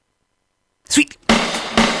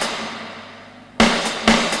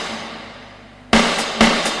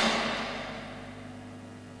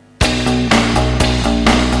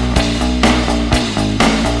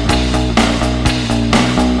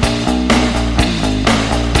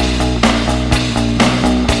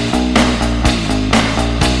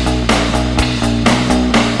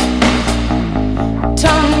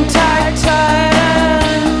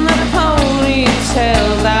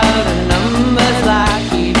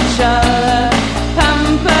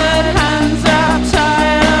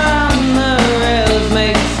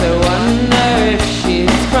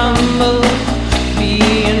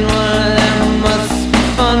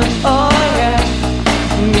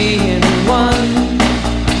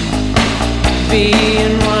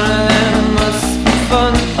Being one of them must be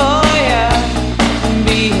fun, oh yeah,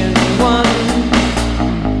 being one.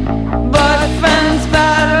 Boyfriends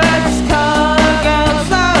bad, let's call the girls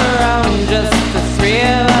around. Just the three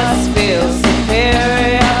of us feel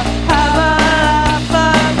superior. Have a laugh, a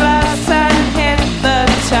glass and hit the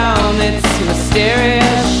town. It's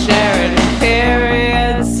mysterious, sharing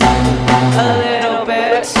periods. A little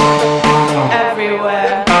bit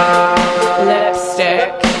everywhere.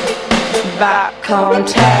 Lipstick, back comb,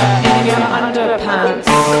 tear in your underpants.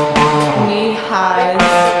 Knee highs,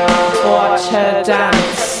 watch her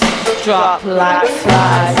dance. Drop like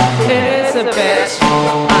flies. It is a bit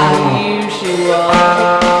unusual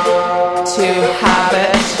to have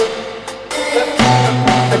it.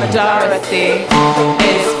 But Dorothy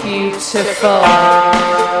is beautiful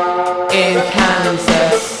in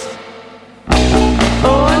Kansas.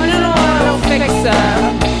 Oh, and you know what'll fix her?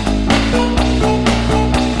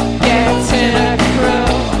 Get in a crew.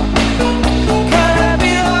 Could it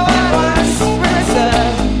be the one spritzer?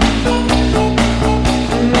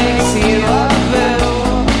 Makes you a boo.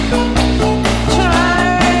 Try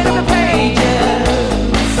to read the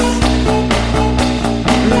pages.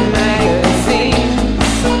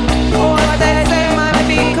 Magazines. What they say might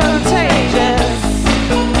be contagious.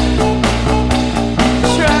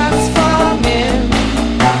 Transforming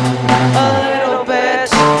a little bit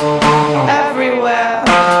everywhere.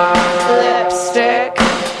 Lipstick,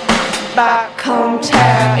 back comb,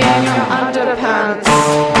 tear in your underpants.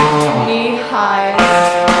 Knee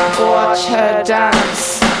highs, watch her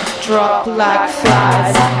dance. Drop like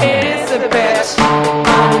flies. It is a bit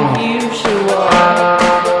unusual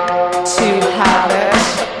to have it.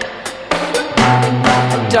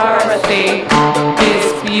 Dorothy is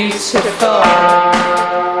beautiful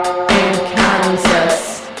in Kansas.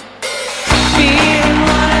 Being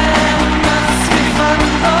one of them must be fun,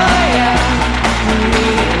 oh yeah.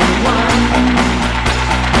 Being one.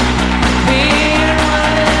 Being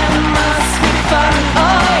one of them must be fun,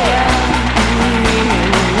 oh yeah.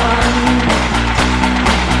 Being one.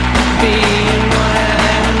 Being one of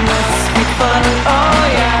them must be fun, oh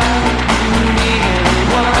yeah. Being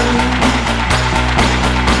one.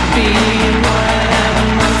 Being one of them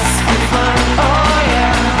must be fun, oh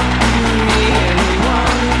yeah. Being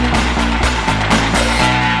one.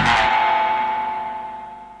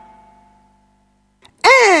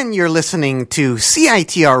 And you're listening to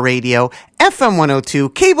CITR Radio, FM 102,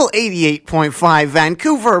 Cable 88.5,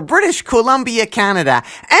 Vancouver, British Columbia, Canada,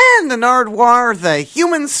 and the Nardwuar, the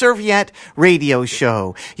Human Serviette Radio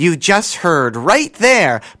Show. You just heard right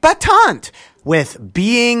there, Batant, with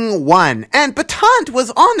Being One. And Batant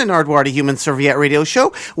was on the Nardwuar, the Human Serviette Radio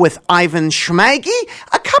Show with Ivan Schmaggy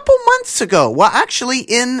a couple months ago. Well, actually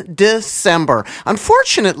in December.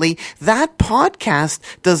 Unfortunately, that podcast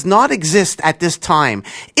does not exist at this time.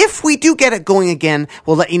 If we do get it going again,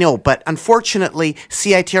 we'll let you know. But unfortunately,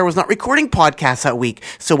 CITR was not recording podcasts that week,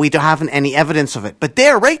 so we don't have any evidence of it. But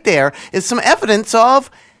there, right there, is some evidence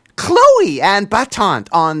of Chloe and Batant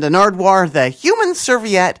on the Nardwuar, the Human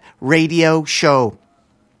Serviette Radio Show.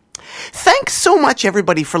 Thanks so much,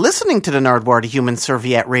 everybody, for listening to the Nardwuar, the Human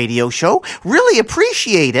Serviette Radio Show. Really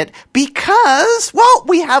appreciate it because, well,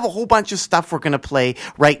 we have a whole bunch of stuff we're going to play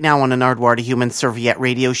right now on the Nardwuar, the Human Serviette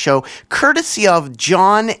Radio Show, courtesy of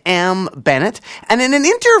John M. Bennett, and in an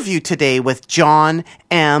interview today with John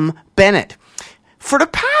M. Bennett. For the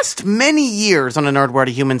past many years on the Nardwuar,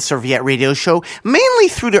 the Human Serviette Radio Show, mainly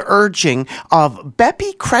through the urging of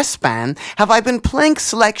Beppy Crespan, have I been playing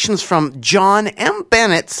selections from John M.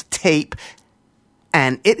 Bennett's tape,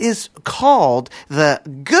 and it is called The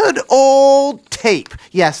Good Old Tape.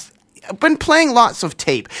 Yes, I've been playing lots of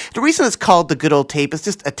tape. The reason it's called The Good Old Tape is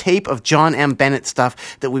just a tape of John M. Bennett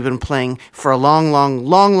stuff that we've been playing for a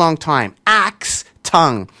long time. Axe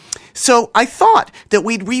Tongue. So I thought that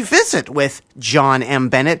we'd revisit with John M.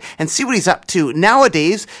 Bennett and see what he's up to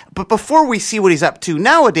nowadays. But before we see what he's up to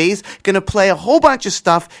nowadays, going to play a whole bunch of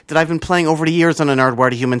stuff that I've been playing over the years on the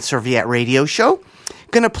Nardwuar, the Human Serviette Radio Show.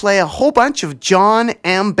 Going to play a whole bunch of John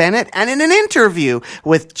M. Bennett and in an interview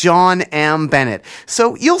with John M. Bennett.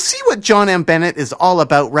 So you'll see what John M. Bennett is all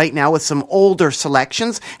about right now with some older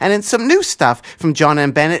selections and in some new stuff from John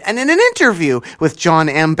M. Bennett and in an interview with John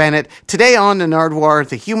M. Bennett today on the Nardwuar,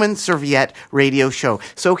 the Human Serviette Radio Show.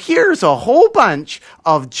 So here's a whole bunch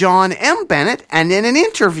of John M. Bennett and in an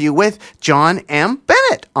interview with John M.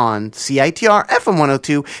 Bennett on CITR FM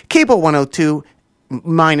 102, Cable 102,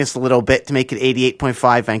 minus a little bit to make it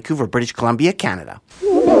 88.5 Vancouver, British Columbia, Canada.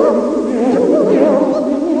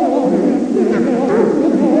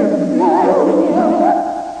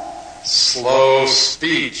 Slow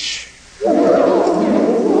speech.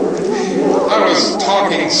 I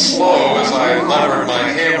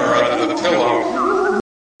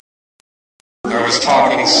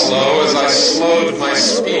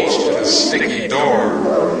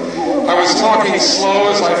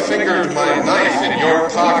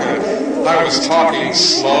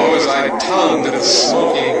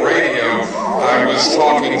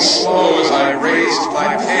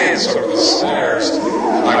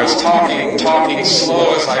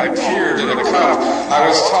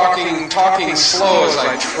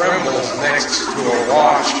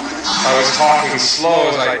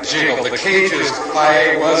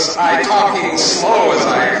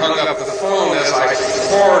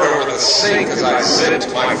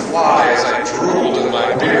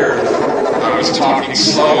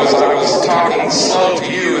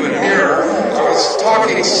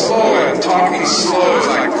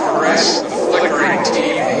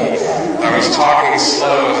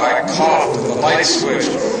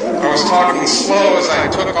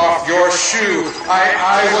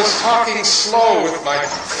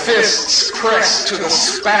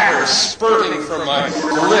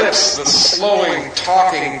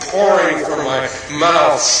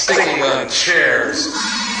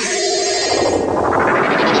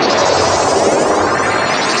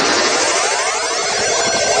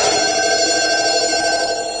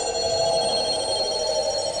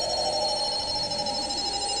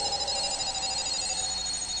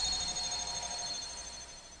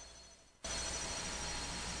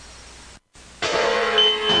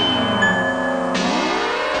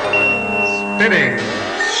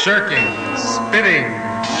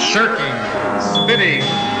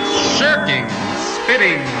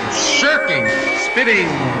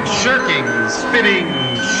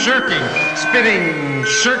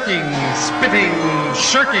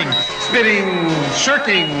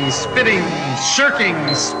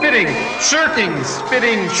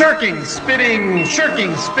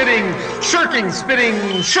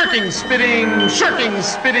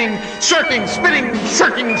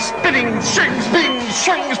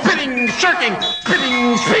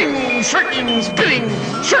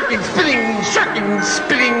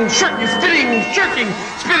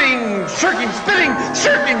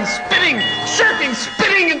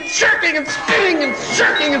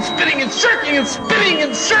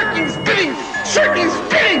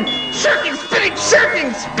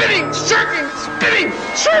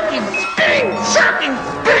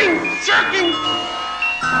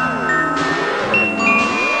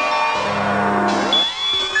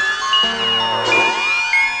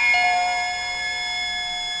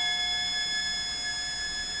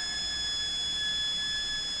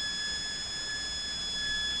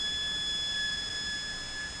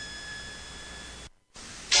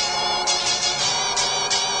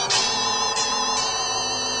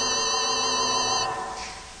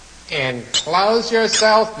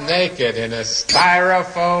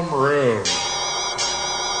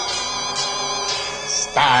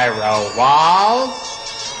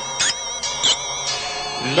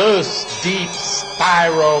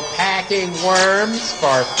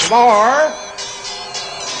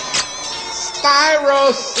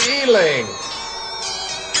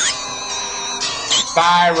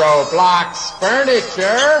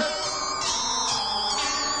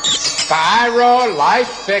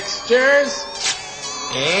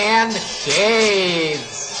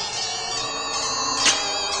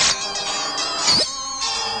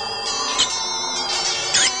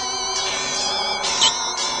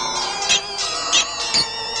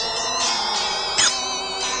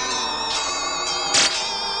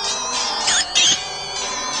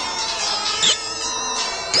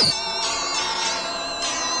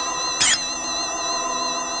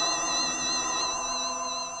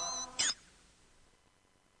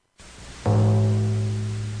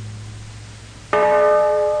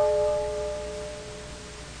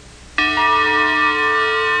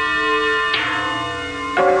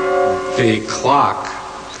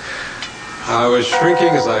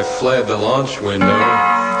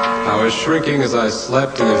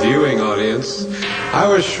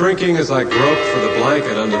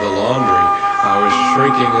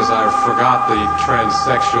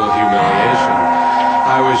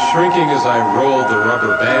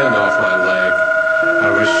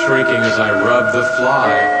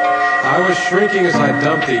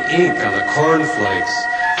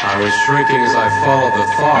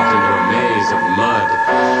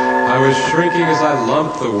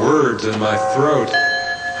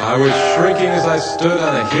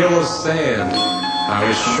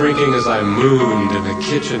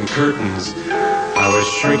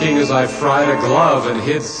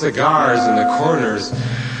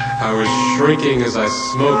I was shrinking as I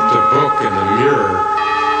smoked a book in the mirror.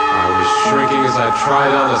 I was shrinking as I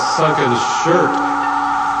tried on a sunken shirt.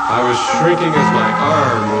 I was shrinking as my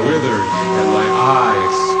arm withered and my eye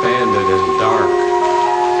expanded in dark.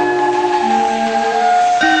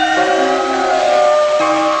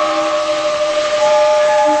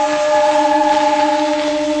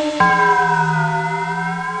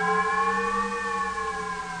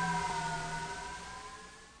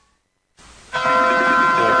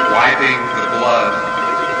 Wiping the blood.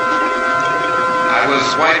 I was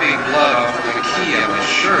wiping blood off the key on my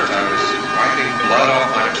shirt. I was wiping blood off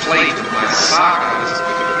my plate and my sock. I was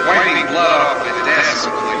wiping blood off my desk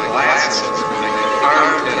with my glasses and my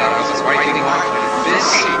armpit. I was wiping off my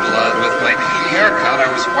fists of blood with my haircut. I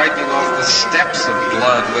was wiping off the steps of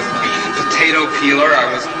blood with my potato peeler. I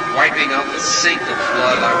was wiping out the sink of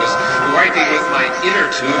blood. I was wiping with my inner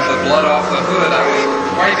tube the blood off the hood. I was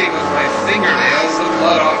wiping with my fingernails the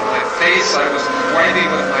blood off my face. I was wiping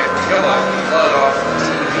with my pillow the blood off the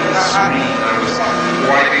TV screen. I was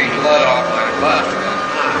wiping blood off my butt with a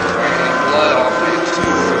knot, wiping blood off my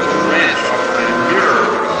tooth with a wrench, off my mirror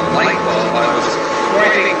with a light bulb. I was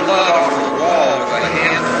wiping blood off the wall with a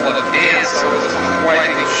handful of ants. I was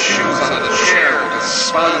wiping shoes under the chair with a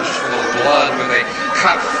sponge full of blood, with a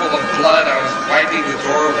cup full of blood. I was wiping the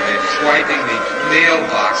doorway, wiping the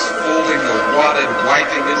mailbox, folding the wadded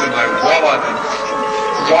wiping into my wallet, and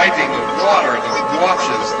wiping the water, the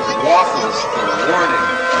watches, the waffles, the warning.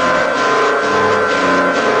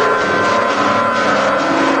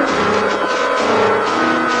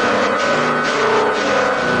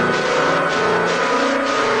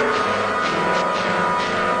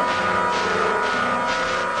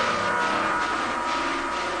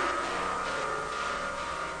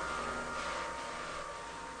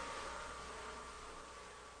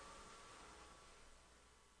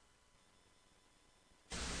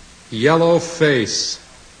 Yellow face.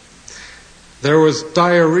 There was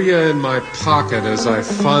diarrhea in my pocket as I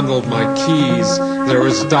fondled my keys. There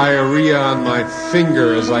was diarrhea on my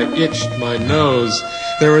finger as I itched my nose.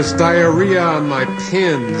 There was diarrhea on my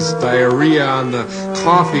pins, diarrhea on the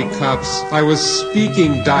coffee cups. I was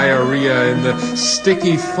speaking diarrhea in the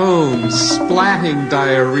sticky phone, splatting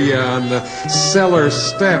diarrhea on the cellar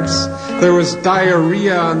steps. There was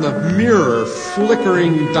diarrhea on the mirror,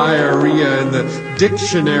 flickering diarrhea in the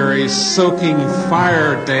dictionary, soaking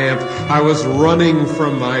fire damp. I was running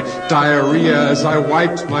from my diarrhea as I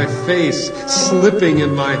wiped my face, slipping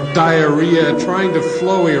in my diarrhea, trying to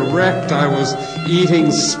flow erect. I was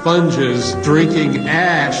eating sponges, drinking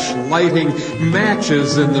ash, lighting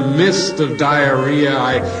matches in the mist of diarrhea.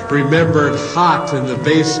 I remembered hot in the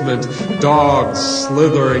basement, dogs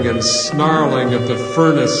slithering and snarling at the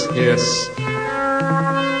furnace hiss.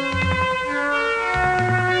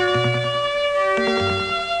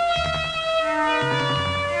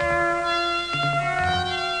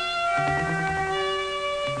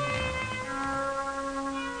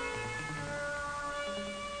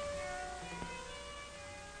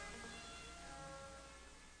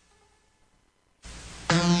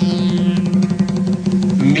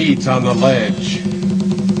 Meat on the ledge.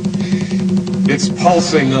 It's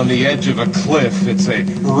pulsing on the edge of a cliff. It's a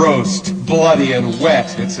roast, bloody and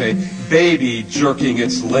wet. It's a baby jerking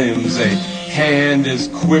its limbs. A hand is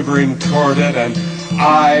quivering toward it. An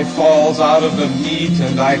eye falls out of the meat,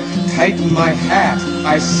 and I tighten my hat.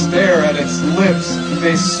 I stare at its lips.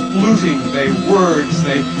 They spluting, they words,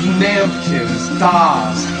 they nampkins,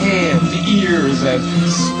 das, hand, ears, and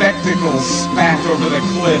spectacles spat over the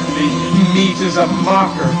cliff. The meat is a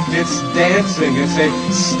mocker. It's dancing. It's a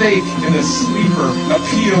steak in a sleeper, a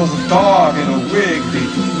peeled dog in a wig. The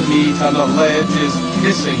meat on the ledge is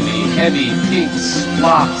kissing me, heavy pink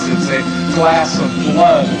splots. It's a glass of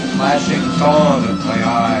blood flashing dawn at my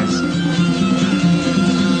eyes.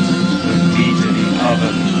 The meat in the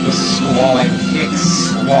oven, the squalling hicks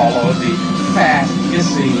swallow, the fat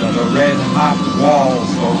hissing of the red-hot walls.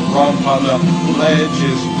 The rump on the ledge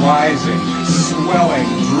is rising, swelling,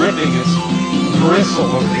 dripping its bristle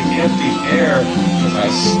over the empty air. As I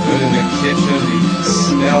stood in the kitchen, the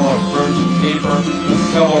smell of burnt paper, the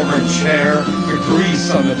fell-over chair, the grease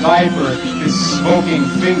on the diaper, his smoking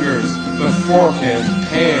fingers, the fork and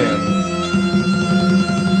pan.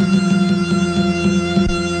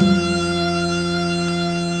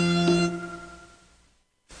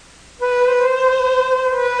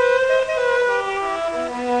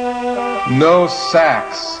 No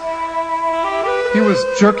sacks. He was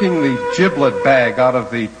jerking the giblet bag out of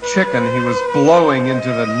the chicken. He was blowing into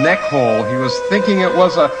the neck hole. He was thinking it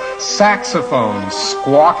was a saxophone.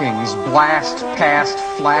 Squawkings blast past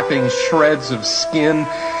flapping shreds of skin.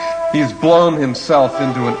 He's blown himself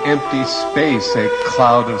into an empty space. A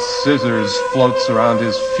cloud of scissors floats around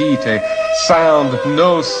his feet. A sound,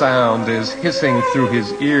 no sound, is hissing through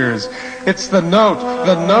his ears. It's the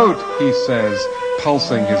note, he says,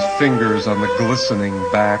 pulsing his fingers on the glistening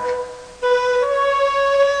back.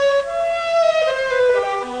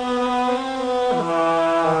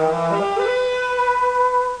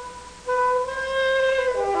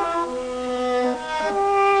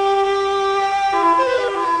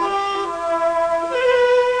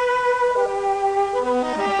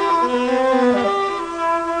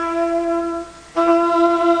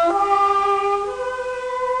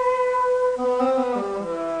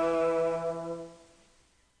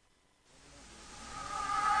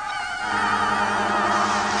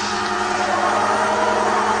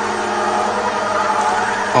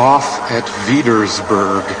 Off at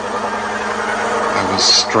Wiedersburg, I was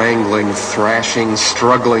strangling, thrashing,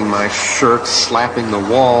 struggling my shirt, slapping the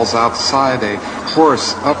walls outside, a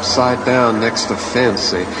horse upside down next a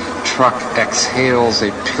fence, a truck exhales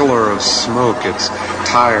a pillar of smoke, its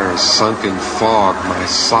tires sunk in fog, my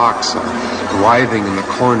socks are writhing in the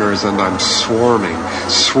corners and I'm swarming,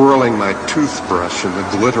 swirling my toothbrush in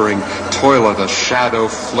the glittering toilet, a shadow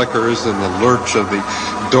flickers in the lurch of the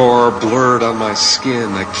door, blurred on my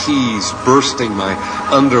skin, the keys bursting my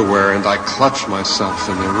underwear, and I clutch myself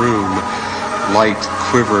in the room. Light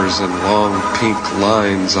quivers in long pink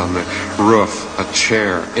lines on the roof, a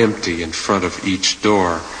chair empty in front of each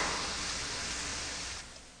door.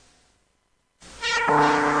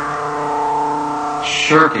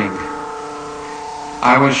 Shirking.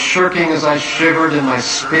 I was shirking as I shivered in my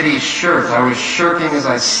spitty shirt. I was shirking as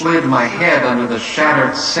I slid my head under the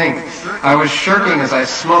shattered sink. I was shirking as I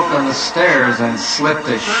smoked on the stairs and slipped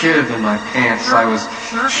a shiv in my pants. I was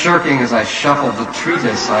shirking as I shuffled the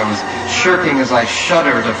treatise. I was shirking as I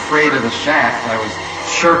shuddered, afraid of the shaft. I was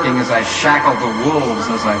shirking as I shackled the wolves,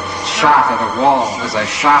 as I shot at a wall, as I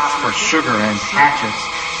shopped for sugar and hatchets.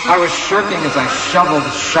 I was shirking as I shoveled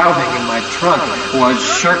shouting in my trunk, was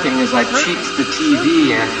shirking as I cheeked the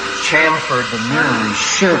TV and chamfered the mirror,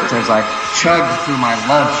 shirked as I chugged through my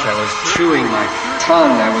lunch. I was chewing my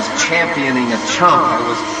tongue, I was championing a chump, I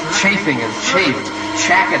was chafing and chafed,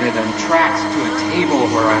 chacketed and tracked to a table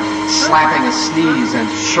where I'm slapping a sneeze and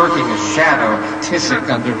shirking a shadow, tisk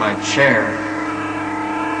under my chair.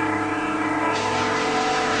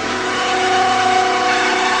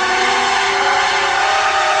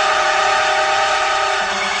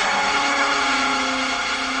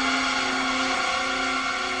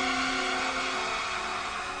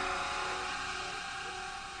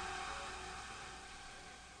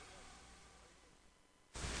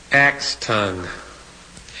 Axe tongue.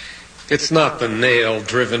 It's not the nail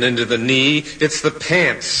driven into the knee, it's the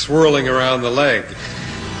pants swirling around the leg.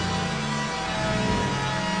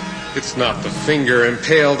 It's not the finger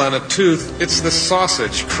impaled on a tooth, it's the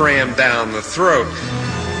sausage crammed down the throat.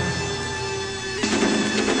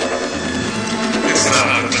 It's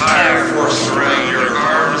not the tire forced around your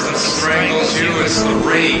arms that strangles you, it's the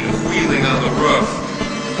rain wheeling on the roof.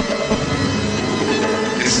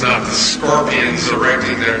 It's not the scorpions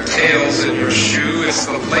erecting their tails in your shoe, it's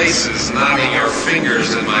the laces knotting your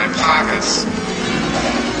fingers in my pockets.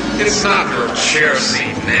 It's not your chair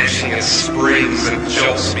seat gnashing its springs that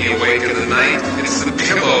jolts me awake in the night. It's the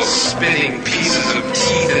pillow spinning pieces of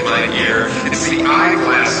teeth in my ear. It's the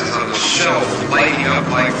eyeglasses on the shelf lighting up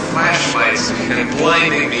like flashlights and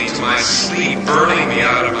blinding me to my sleep, burning me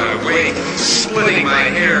out of my wake, splitting my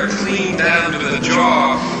hair clean down to the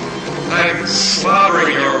jaw. I'm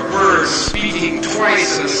slobbering your words, speaking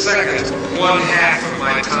twice a second, one half of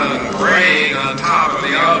my tongue graying on top of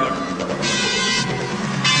the other.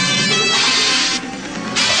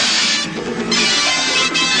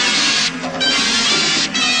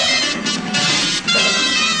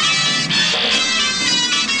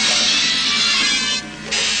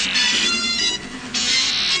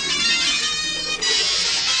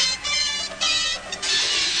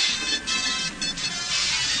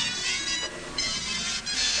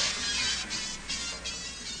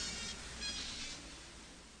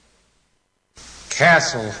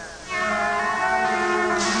 Castle.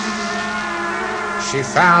 She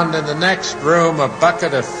found in the next room a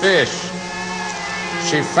bucket of fish.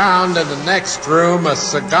 She found in the next room a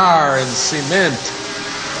cigar in cement.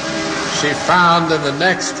 She found in the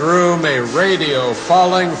next room a radio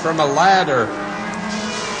falling from a ladder.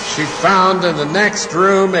 She found in the next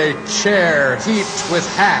room a chair heaped with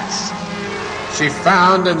hats. She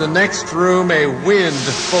found in the next room a wind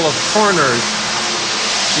full of corners.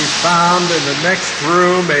 She found in the next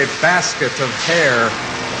room a basket of hair.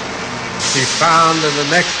 She found in the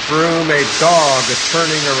next room a dog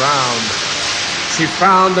turning around. She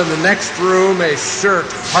found in the next room a shirt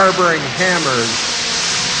harboring hammers.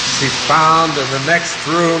 She found in the next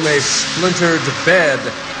room a splintered bed.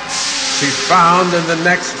 She found in the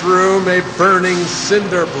next room a burning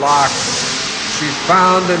cinder block. She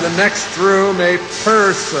found in the next room a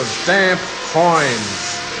purse of damp coins.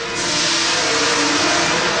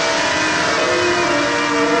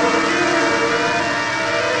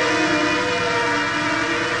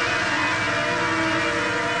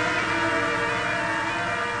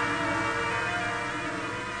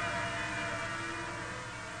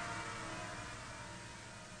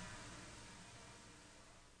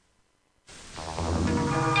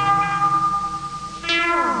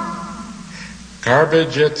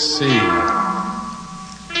 Garbage at sea.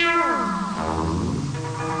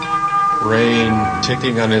 Rain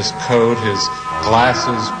ticking on his coat, his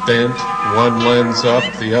glasses bent, one lens up,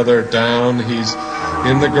 the other down. He's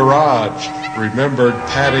in the garage, remembered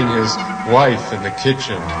patting his wife in the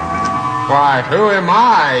kitchen. Why, who am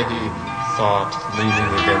I? He thought,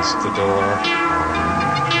 leaning against the door.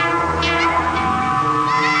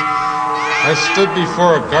 I stood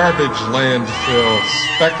before a garbage landfill.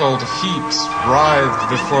 Speckled heaps writhed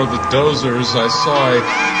before the dozers. I saw a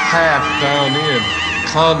path down in,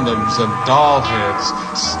 condoms and doll heads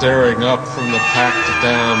staring up from the packed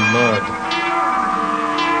down mud.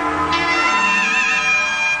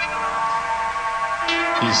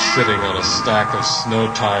 He's sitting on a stack of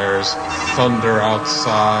snow tires, thunder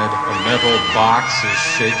outside, a metal box is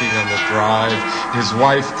shaking on the drive. His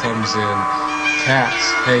wife comes in. Cats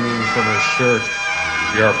hanging from her shirt.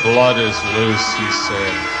 Your blood is loose, he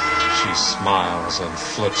said. She smiles and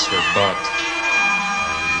flips her butt.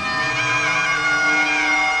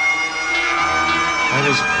 I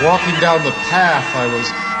was walking down the path. I was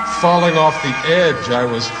falling off the edge. I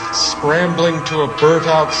was scrambling to a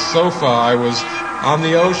burnt-out sofa. I was on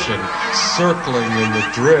the ocean, circling in the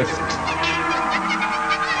drift.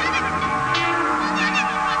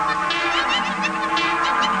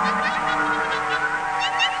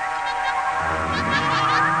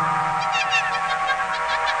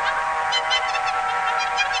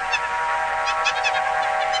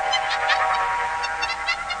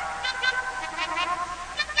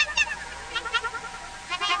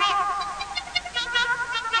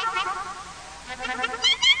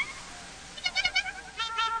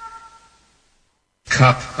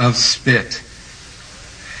 Cup of spit.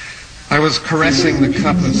 I was caressing the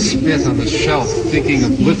cup of spit on the shelf, thinking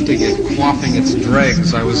of lifting it, quaffing its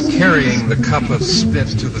dregs. I was carrying the cup of spit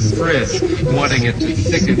to the fridge, wanting it to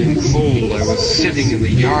thicken and cool. I was sitting in the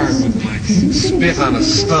yard with my spit on a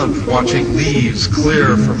stump, watching leaves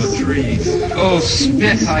clear from a tree. Oh,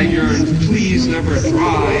 spit, I yearned, please never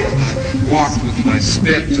dry. And I walked with my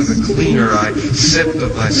spit to the cleaner. I sipped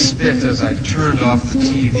of my spit as I turned off the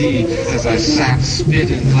TV, as I sat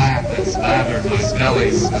spit in lap and lathered my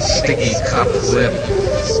belly with a sticky cup lip.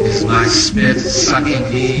 Is my spit sucking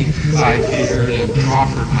me? I feared, and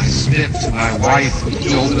proffered my spit to my wife, who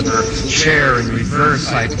jolted her chair in reverse.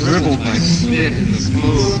 I dribbled my spit in the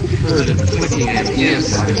foam, heard it clicking and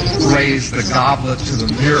hiss. I raised the goblet to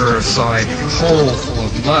the mirror, saw a hole full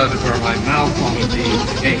of mud where my mouth ought to be,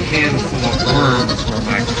 a handful of worms where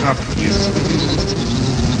my cup used to be.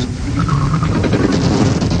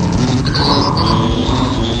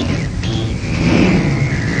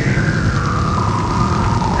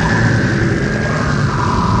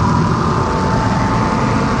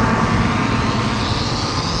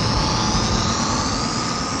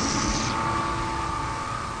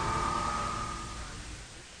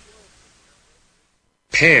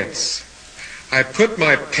 Pants. I put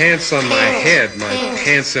my pants on my head, my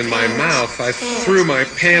pants in my mouth. I threw my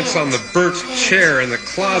pants on the burnt chair in the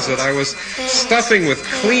closet. I was stuffing with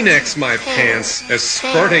Kleenex my pants,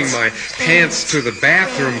 escorting my pants to the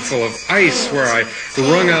bathroom full of ice where I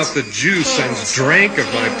wrung out the juice and drank of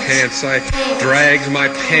my pants. I dragged my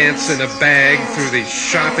pants in a bag through the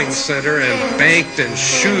shopping center and banked and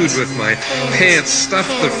shooed with my pants,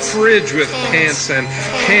 stuffed the fridge with pants and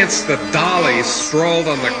pants the dolly sprawled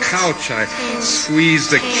on the couch. I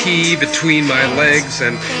squeezed a key between my legs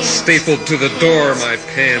and stapled to the door my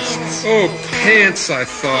pants. Oh, pants, I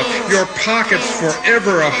thought, your pockets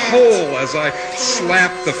forever a hole, as I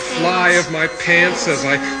slapped the fly of my pants, as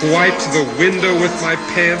I wiped the window with my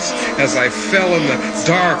pants, as I fell in the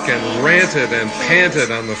dark and ranted and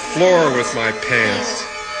panted on the floor with my pants.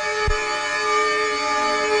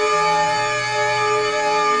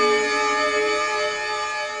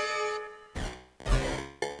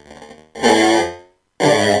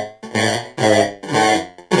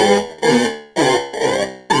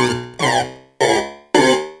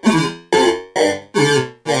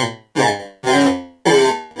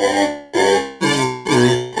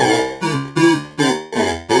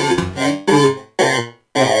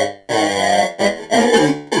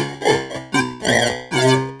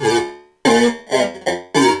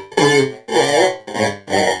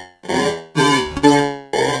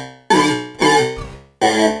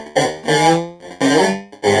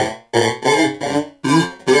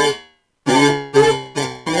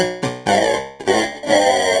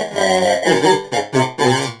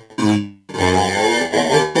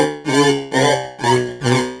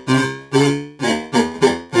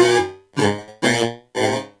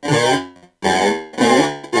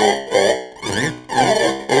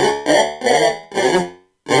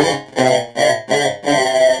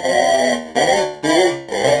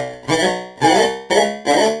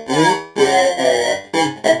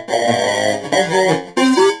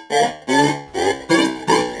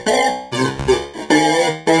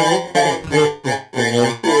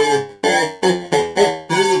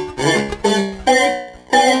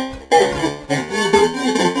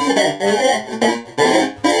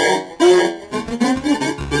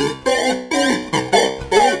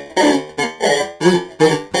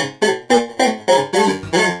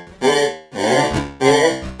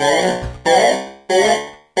 And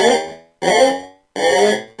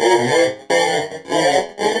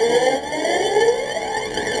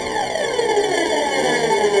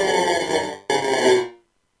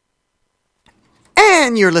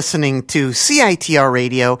you're listening to CITR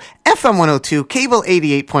Radio, FM 102, Cable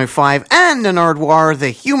 88.5, and the Nardwuar, the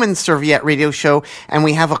Human Serviette Radio Show. And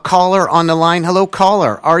we have a caller on the line. Hello,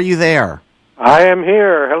 caller. Are you there? I am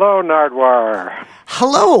here. Hello, Nardwuar.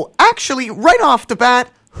 Hello. Actually, right off the bat,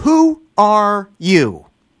 who are you?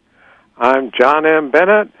 I'm John M.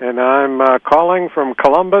 Bennett, and I'm calling from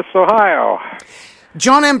Columbus, Ohio.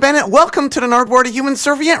 John M. Bennett, welcome to the Nardwuar, the Human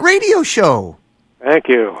Serviette Radio Show. Thank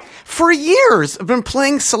you. For years, I've been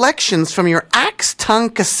playing selections from your Axe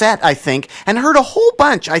Tongue cassette, I think, and heard a whole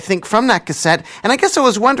bunch, I think, from that cassette. And I guess I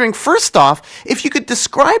was wondering, first off, if you could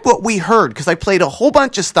describe what we heard, because I played a whole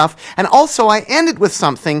bunch of stuff, and also I ended with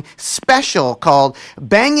something special called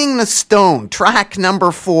Banging the Stone, track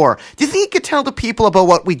number 4. Do you think you could tell the people about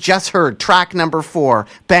what we just heard, track number 4,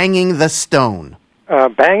 Banging the Stone?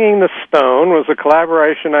 Banging the Stone was a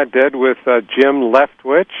collaboration I did with Jim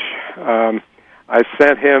Leftwich. I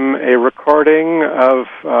sent him a recording of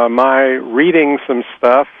my reading some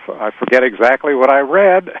stuff. I forget exactly what I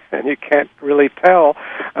read, and you can't really tell.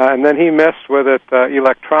 And then he messed with it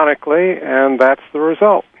electronically, and that's the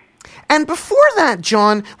result. And before that,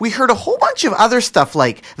 John, we heard a whole bunch of other stuff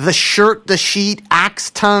like The Shirt, The Sheet,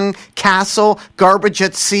 Axe Tongue, Castle, Garbage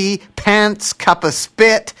at Sea, Pants, Cup of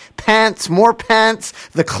Spit, Pants, More Pants,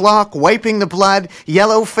 The Clock, Wiping the Blood,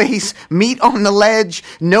 Yellow Face, Meat on the Ledge,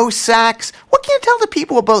 No Sacks. What can you tell the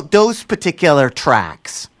people about those particular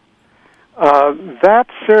tracks? That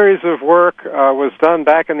series of work was done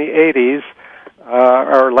back in the 80s,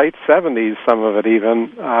 or late 70s, some of it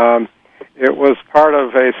even. It was part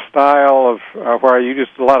of a style of where I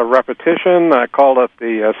used a lot of repetition. I called it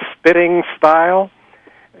the spitting style.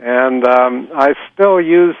 And I still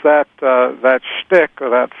use that shtick or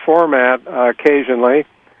that format occasionally,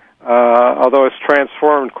 although it's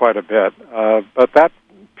transformed quite a bit. But that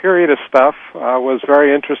period of stuff was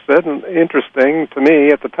very interesting to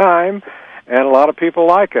me at the time, and a lot of people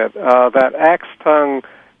like it. That Axe Tongue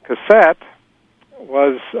cassette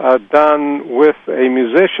was done with a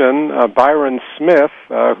musician, Byron Smith,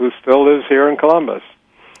 who still lives here in Columbus.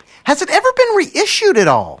 Has it ever been reissued at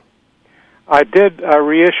all? I did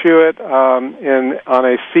reissue it on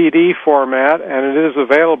a CD format, and it is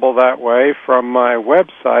available that way from my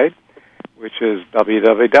website, which is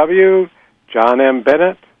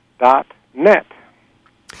www.johnmbennett.net.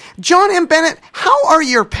 John M. Bennett, how are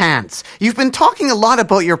your pants? You've been talking a lot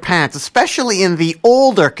about your pants, especially in the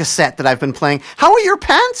older cassette that I've been playing. How are your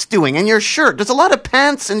pants doing and your shirt? There's a lot of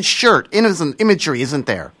pants and shirt imagery, isn't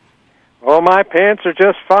there? Oh, my pants are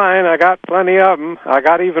just fine. I got plenty of them. I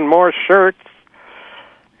got even more shirts.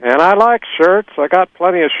 And I like shirts. I got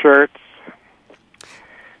plenty of shirts.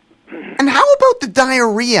 And how about the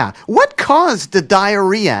diarrhea? What caused the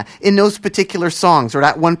diarrhea in those particular songs? Or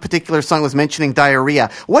that one particular song was mentioning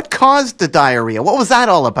diarrhea. What caused the diarrhea? What was that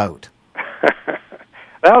all about? That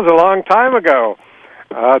was a long time ago.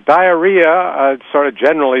 Diarrhea, sort of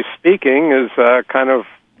generally speaking, is kind of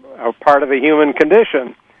a part of the human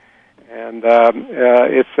condition. And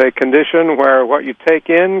it's a condition where what you take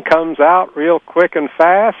in comes out real quick and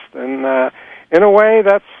fast, and in a way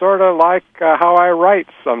that's sort of like how I write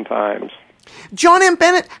sometimes. John M.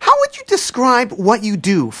 Bennett, how would you describe what you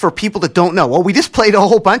do for people that don't know? Well, we just played a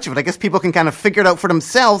whole bunch of it. I guess people can kind of figure it out for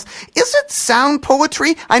themselves. Is it sound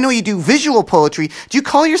poetry? I know you do visual poetry. Do you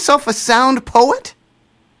call yourself a sound poet?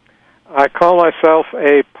 I call myself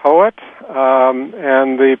a poet,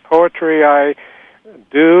 and the poetry I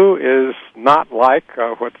do is not like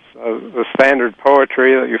what's the standard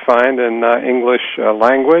poetry that you find in English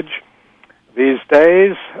language these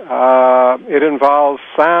days. It involves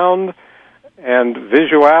sound and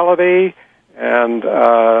visuality and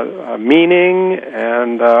meaning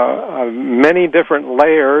and many different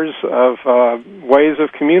layers of ways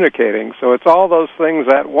of communicating. So it's all those things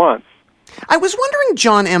at once. I was wondering,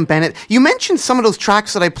 John M. Bennett, you mentioned some of those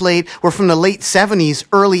tracks that I played were from the late 70s,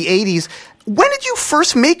 early 80s. When did you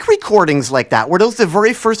first make recordings like that? Were those the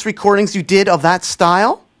very first recordings you did of that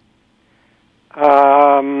style?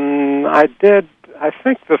 I did. I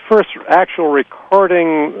think the first actual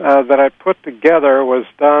recording that I put together was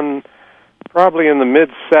done probably in the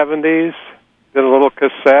mid-70s. Did a little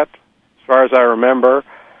cassette, as far as I remember.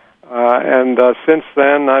 And since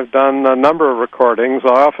then, I've done a number of recordings.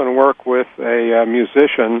 I often work with a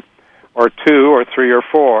musician, or two, or three, or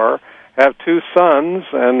four. Have two sons,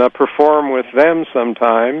 and perform with them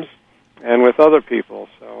sometimes, and with other people.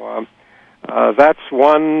 So that's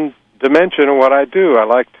one dimension of what I do. I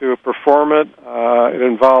like to perform it. It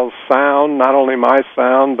involves sound, not only my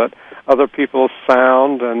sound, but other people's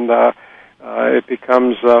sound, and it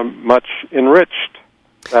becomes much enriched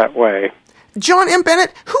that way. John M.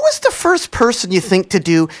 Bennett, who was the first person you think to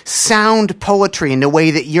do sound poetry in the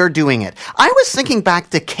way that you're doing it? I was thinking back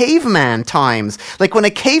to caveman times, like when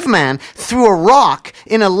a caveman threw a rock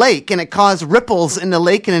in a lake and it caused ripples in the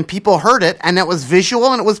lake and then people heard it and it was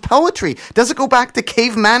visual and it was poetry. Does it go back to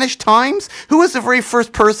cavemanish times? Who was the very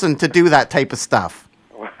first person to do that type of stuff?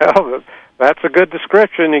 Well, that's a good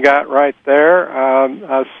description you got right there.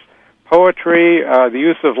 Poetry, the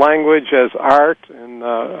use of language as art in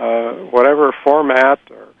whatever format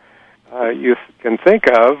you can think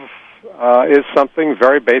of, is something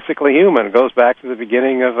very basically human. It goes back to the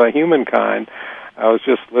beginning of humankind. I was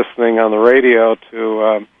just listening on the radio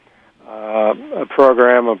to a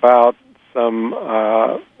program about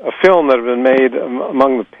a film that had been made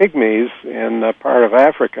among the pygmies in a part of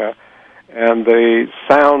Africa. And the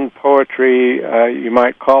sound poetry, you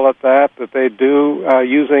might call it that they do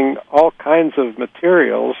using all kinds of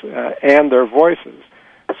materials and their voices.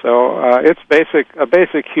 So it's a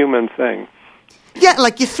basic human thing. Yeah,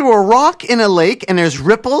 like you throw a rock in a lake and there's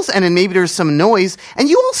ripples and then maybe there's some noise. And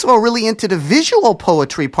you also are really into the visual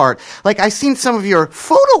poetry part. Like I've seen some of your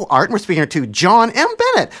photo art, and we're speaking to John M.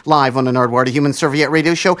 Bennett live on the Nardwuar, the Human Serviette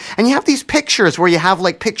radio show. And you have these pictures where you have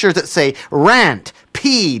like pictures that say rant,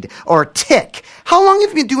 peed, or tick. How long have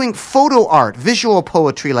you been doing photo art, visual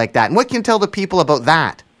poetry like that? And what can you tell the people about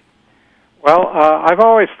that? Well, I've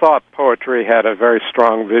always thought poetry had a very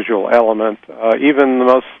strong visual element. Even the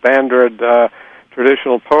most standard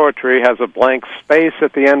traditional poetry has a blank space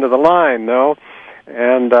at the end of the line, no?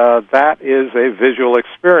 And that is a visual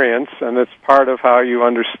experience, and it's part of how you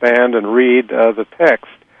understand and read the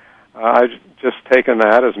text. I've just taken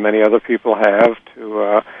that, as many other people have,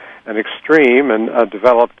 to an extreme and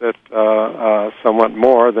developed it somewhat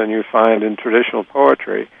more than you find in traditional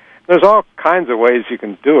poetry. There's all kinds of ways you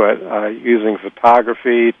can do it, using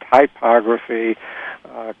photography, typography,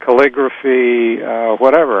 calligraphy,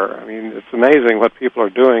 whatever. I mean, it's amazing what people are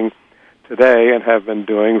doing today and have been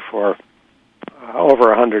doing for over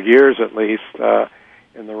 100 years at least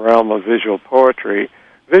in the realm of visual poetry.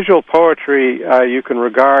 Visual poetry you can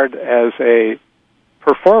regard as a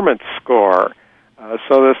performance score.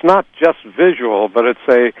 So it's not just visual, but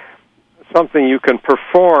it's something you can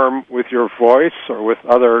perform with your voice or with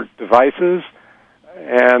other devices,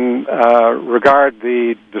 and regard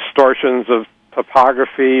the distortions of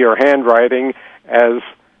topography or handwriting as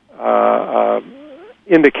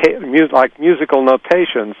like musical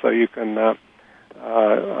notation, so you can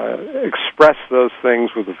express those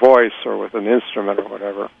things with a voice or with an instrument or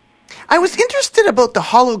whatever. I was interested about the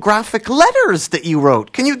holographic letters that you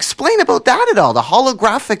wrote. Can you explain about that at all, the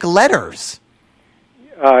holographic letters?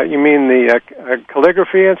 You mean the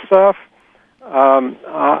calligraphy and stuff?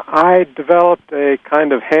 I developed a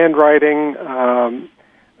kind of handwriting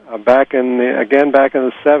back in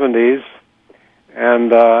the 70s,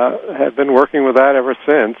 and have been working with that ever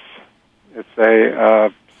since. It's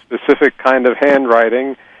a specific kind of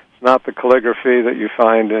handwriting. It's not the calligraphy that you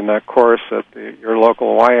find in a course at your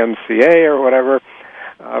local YMCA or whatever,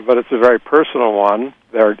 but it's a very personal one.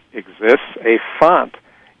 There exists a font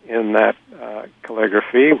in that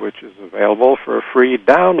calligraphy, which is available for a free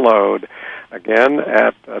download, again,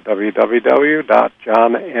 at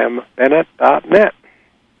www.johnmbennett.net.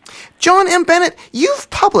 John M. Bennett, you've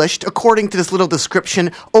published, according to this little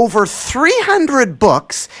description, over 300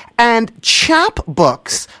 books and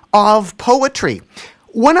chapbooks of poetry.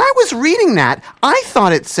 When I was reading that, I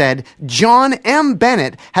thought it said John M.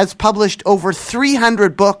 Bennett has published over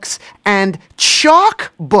 300 books and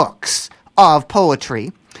chalk books of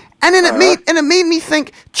poetry. And then it made me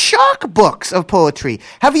think, chalk books of poetry.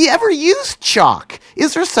 Have you ever used chalk?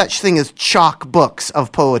 Is there such thing as chalk books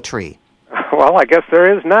of poetry? Well, I guess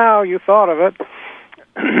there is now. You thought of it.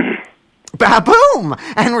 Ba-boom!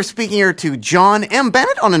 And we're speaking here to John M.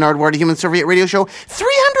 Bennett on the Nardwuar, the Human Serviette radio show.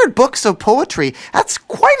 300 books of poetry. That's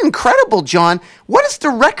quite incredible, John. What is the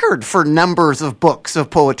record for numbers of books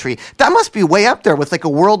of poetry? That must be way up there with like a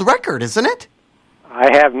world record, isn't it?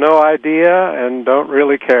 I have no idea and don't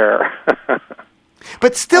really care.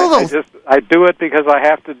 But still, I do it because I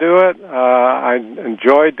have to do it. I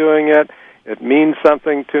enjoy doing it. It means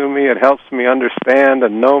something to me. It helps me understand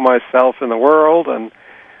and know myself in the world, and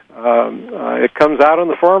it comes out in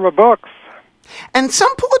the form of books. And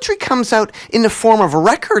some poetry comes out in the form of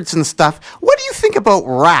records and stuff. What do you think about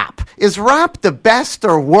rap? Is rap the best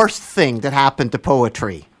or worst thing that happened to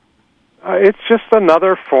poetry? It's just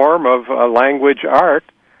another form of language art.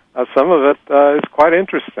 Some of it is quite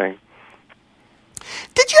interesting.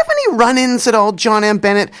 Did you have any run-ins at all, John M.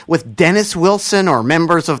 Bennett, with Dennis Wilson or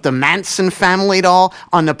members of the Manson family at all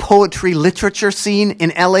on the poetry literature scene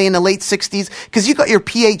in L.A. in the late 60s? Because you got your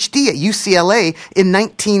Ph.D. at UCLA in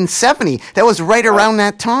 1970. That was right around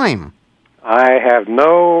that time. I have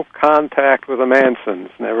no contact with the Mansons,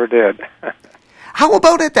 never did. How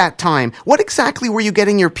about at that time? What exactly were you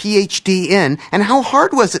getting your Ph.D. in, and how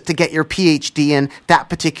hard was it to get your Ph.D. in that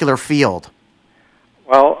particular field?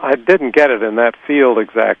 Well, I didn't get it in that field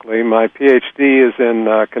exactly. My Ph.D. is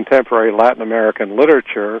in contemporary Latin American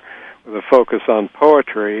literature with a focus on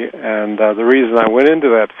poetry, and the reason I went into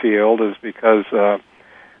that field is because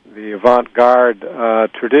the avant-garde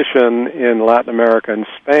tradition in Latin America and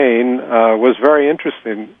Spain was very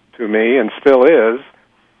interesting to me and still is,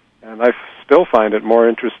 and I still find it more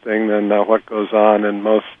interesting than what goes on in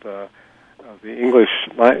most of the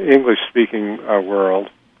English-speaking world.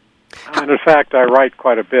 And in fact, I write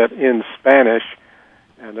quite a bit in Spanish,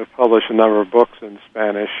 and have published a number of books in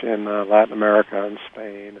Spanish in Latin America and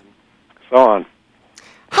Spain, and so on.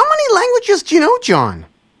 How many languages do you know, John?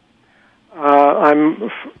 I'm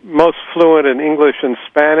most fluent in English and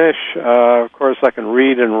Spanish. Of course, I can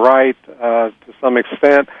read and write to some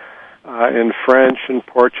extent in French and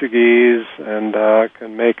Portuguese, and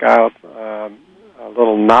can make out a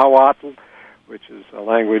little Nahuatl, which is a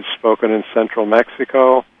language spoken in central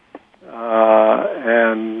Mexico.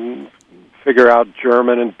 And figure out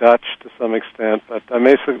German and Dutch to some extent, but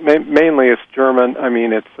mainly it's German.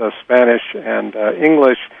 It's Spanish and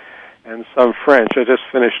English and some French. I just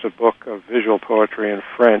finished a book of visual poetry in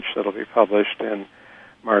French that'll be published in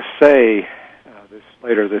Marseille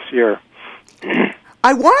later this year.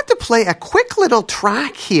 I wanted to play a quick little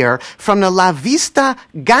track here from the La Vista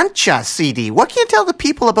Gancha CD. What can you tell the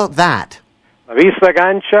people about that? La Vista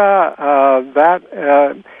Gancha, that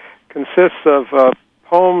consists of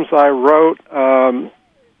poems I wrote, I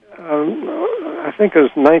think it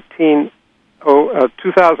was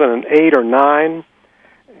 2008 or 9,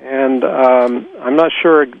 and I'm not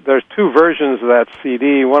sure. There's two versions of that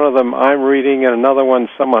CD. One of them I'm reading, and another one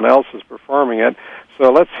someone else is performing it. So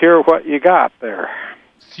let's hear what you got there.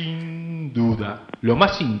 Sin duda, lo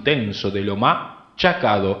más intenso de lo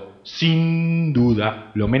machacado, sin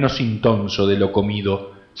duda, lo menos intonso de lo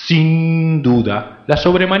comido, sin duda, la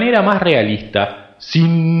sobremanera más realista,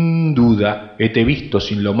 sin duda, hete visto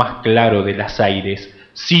sin lo más claro de las aires,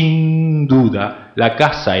 sin duda, la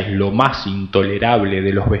casa es lo más intolerable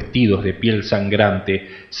de los vestidos de piel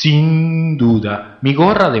sangrante, sin duda, mi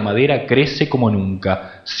gorra de madera crece como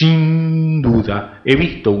nunca, sin duda, he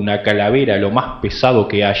visto una calavera lo más pesado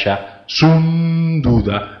que haya, sin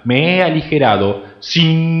duda, me he aligerado,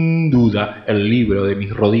 sin duda, el libro de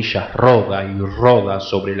mis rodillas roda y roda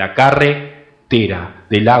sobre la carretera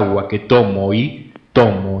del agua que tomo y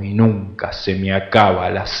nunca se me acaba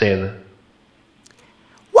la sed.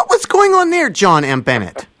 What was going on there, John M.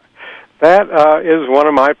 Bennett? That is one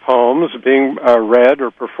of my poems being read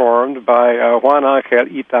or performed by Juan Ángel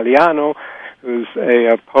Italiano, who's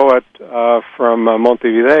a poet from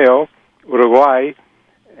Montevideo, Uruguay,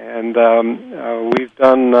 and we've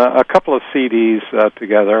done a couple of CDs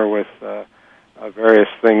together with various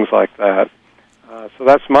things like that. So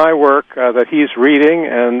that's my work that he's reading,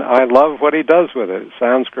 and I love what he does with it. It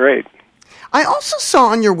sounds great. I also saw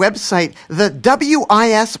on your website the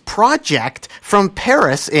WIS project from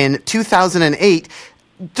Paris in 2008.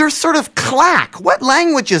 There's sort of clack. What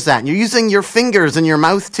language is that? And you're using your fingers and your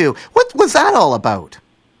mouth too. What was that all about?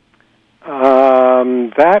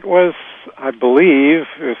 That was, I believe,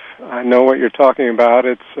 if I know what you're talking about,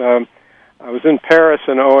 it's. I was in Paris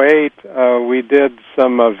in 2008. We did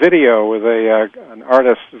some video with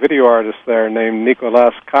an video artist there named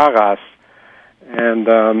Nicolas Carras. And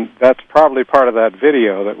that's probably part of that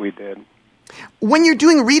video that we did. When you're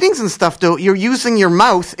doing readings and stuff, though, you're using your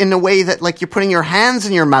mouth in a way that, like, you're putting your hands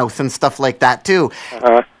in your mouth and stuff like that, too.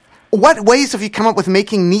 What ways have you come up with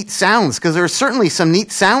making neat sounds? Because there are certainly some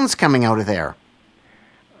neat sounds coming out of there.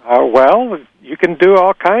 Well, you can do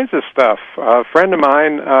all kinds of stuff. A friend of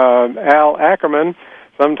mine, Al Ackerman,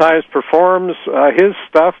 sometimes performs his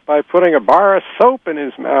stuff by putting a bar of soap in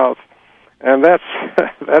his mouth. And that's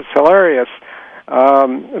hilarious.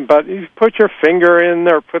 But you put your finger in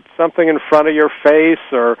or put something in front of your face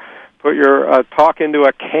or put your talk into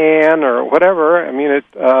a can or whatever. I mean,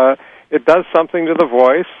 it does something to the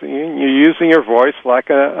voice. You're using your voice like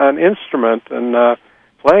an instrument and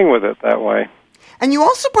playing with it that way. And you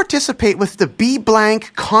also participate with the B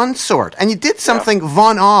Blank Consort, and you did something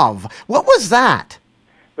von Ov. What was that?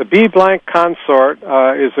 The B Blank Consort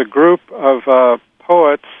is a group of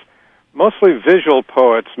poets, mostly visual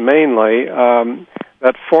poets mainly,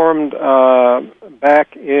 that formed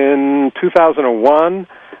back in 2001.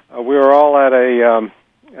 We were all at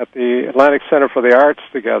the Atlantic Center for the Arts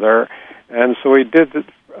together, and so we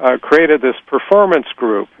created this performance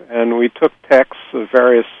group, and we took texts of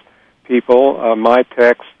various people, my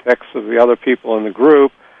texts of the other people in the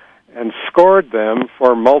group, and scored them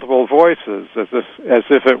for multiple voices, as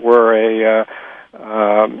if it were a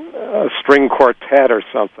string quartet or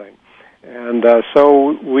something. And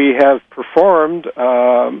so we have performed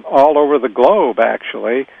all over the globe,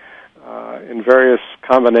 actually, in various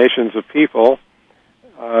combinations of people,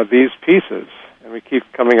 these pieces. And we keep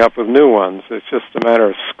coming up with new ones. It's just a matter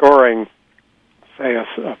of scoring, say,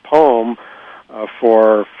 a poem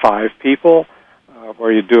for 5 people,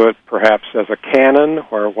 where you do it perhaps as a canon,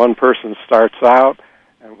 where one person starts out,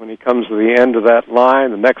 and when he comes to the end of that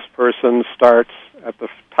line, the next person starts at the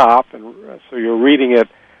top, and so you're reading it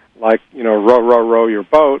like, row, row, row your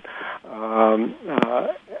boat,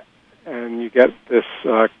 and you get this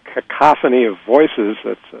cacophony of voices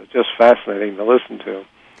that's just fascinating to listen to.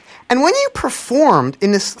 And when you performed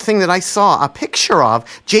in this thing that I saw a picture of,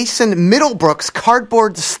 Jason Middlebrook's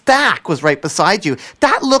cardboard stack was right beside you.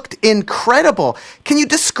 That looked incredible. Can you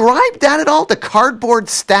describe that at all, the cardboard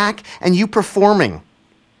stack and you performing?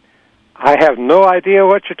 I have no idea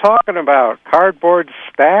what you're talking about. Cardboard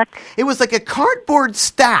stack? It was like a cardboard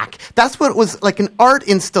stack. That's what it was, like an art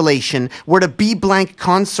installation where the B Blank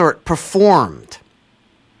Consort performed.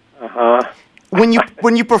 Uh-huh. When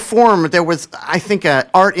you performed, there was, I think, an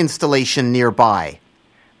art installation nearby.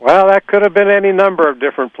 Well, that could have been any number of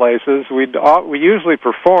different places. We usually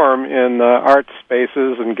perform in art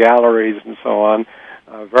spaces and galleries and so on,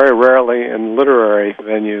 very rarely in literary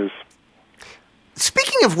venues.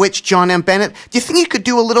 Speaking of which, John M. Bennett, do you think you could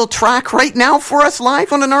do a little track right now for us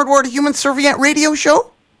live on the Nardwuar, the Human Serviette radio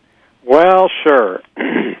show? Well, sure.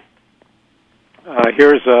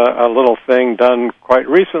 Here's a little thing done quite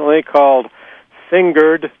recently called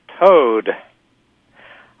Fingered Toad.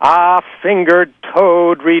 Ah, fingered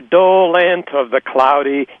toad, redolent of the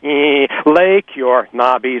cloudy lake, your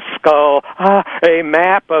knobby skull, a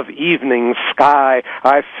map of evening sky.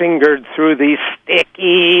 I fingered through the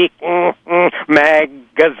sticky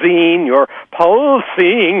magazine, your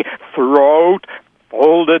pulsing throat,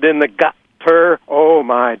 folded in the gutter, oh,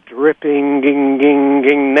 my dripping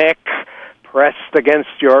neck, pressed against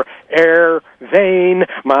your air vein,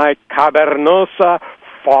 my cavernosa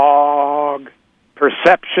fog,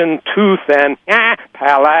 perception tooth and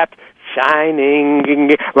palate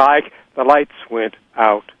shining like the lights went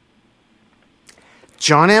out.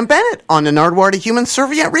 John M. Bennett on the Nardwuar, the Human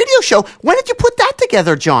Serviette radio show. When did you put that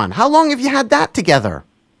together, John? How long have you had that together?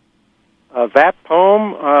 That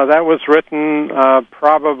poem, that was written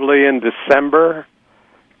probably in December.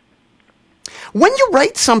 When you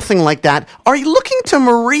write something like that, are you looking to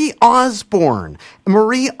Marie Osmond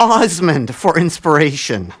for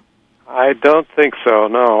inspiration? I don't think so,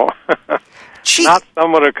 no. Not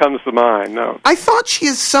someone who comes to mind, no. I thought she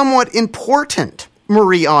is somewhat important,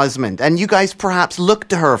 Marie Osmond, and you guys perhaps look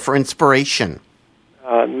to her for inspiration.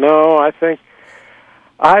 No, I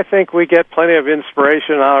think we get plenty of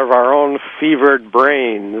inspiration out of our own fevered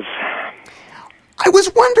brains. I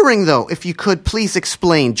was wondering, though, if you could please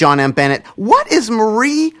explain, John M. Bennett, what is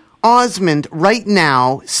Marie Osmond right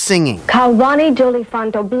now singing? Kawani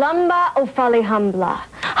Jolifanto Blamba Ofali Hambla.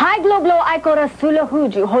 Hi Globlo Ikora Sula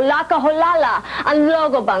Huju, Holaka Holala, and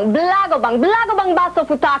Logobang, Blagobang Baso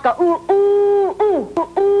Futaka,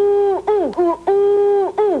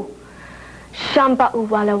 Shampa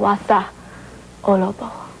Uwala Wasa,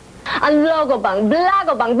 Olobo. And Logobang,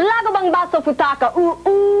 Blagobang Baso Futaka,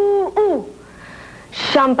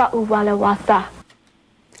 Shampa Uwala Wasa.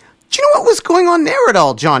 Do you know what was going on there at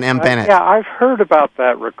all, John M. Bennett? Yeah, I've heard about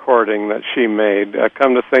that recording that she made.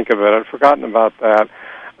 Come to think of it, I'd forgotten about that.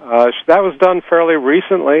 That was done fairly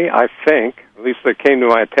recently, I think. At least it came to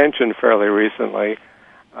my attention fairly recently.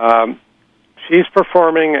 She's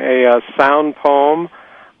performing a sound poem.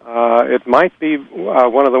 It might be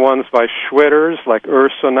one of the ones by Schwitters, like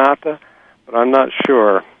Sonata, but I'm not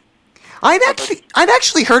sure. I'd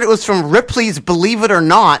actually heard it was from Ripley's Believe It or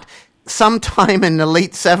Not, sometime in the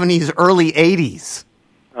late 70s, early 80s.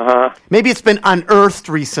 Uh-huh. Maybe it's been unearthed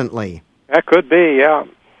recently. That could be, yeah.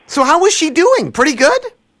 So how was she doing? Pretty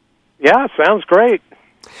good? Yeah, sounds great.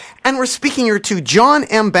 And we're speaking here to John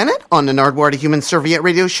M. Bennett on the Nardwuar, the Human Serviette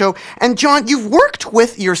radio show. And John, you've worked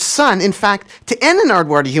with your son. In fact, to end the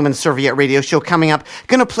Nardwuar, the Human Serviette radio show coming up,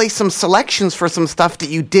 going to play some selections for some stuff that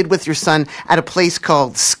you did with your son at a place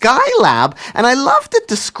called Skylab. And I love the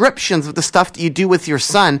descriptions of the stuff that you do with your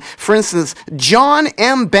son. For instance, John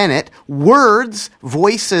M. Bennett, words,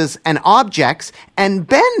 voices, and objects, and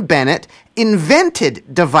Ben Bennett,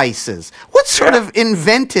 invented devices. What sort of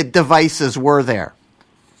invented devices were there?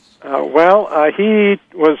 He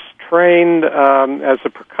was trained as a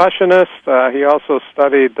percussionist. He also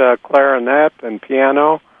studied clarinet and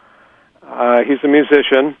piano. He's a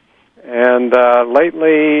musician. And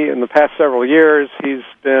lately, in the past several years, he's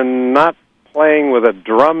been not playing with a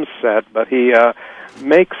drum set, but he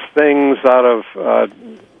makes things out of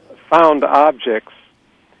found objects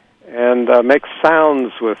and makes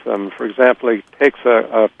sounds with them. For example, he takes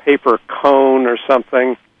a paper cone or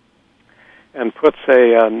something and puts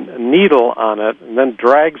a needle on it and then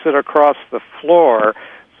drags it across the floor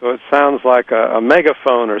so it sounds like a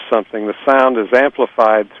megaphone or something. The sound is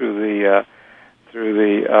amplified through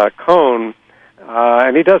the cone.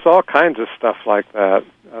 And he does all kinds of stuff like that.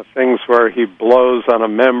 Things where he blows on a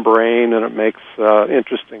membrane and it makes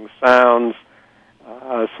interesting sounds.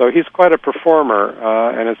 So he's quite a performer,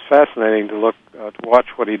 and it's fascinating to watch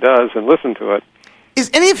what he does and listen to it.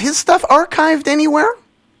 Is any of his stuff archived anywhere?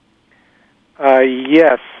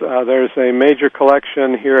 Yes, there's a major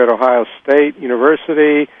collection here at Ohio State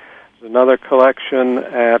University. There's another collection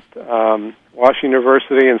at Washington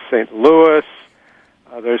University in St. Louis.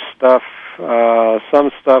 There's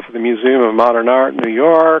some stuff at the Museum of Modern Art in New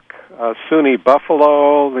York. SUNY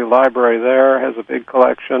Buffalo, the library there, has a big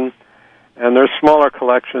collection. And there's smaller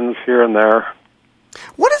collections here and there.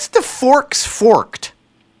 What is the Forks Forked?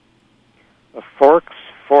 The Forks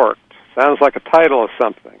Forked. Sounds like a title of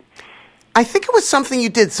something. I think it was something you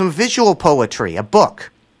did, some visual poetry, a book.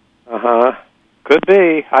 Uh-huh. Could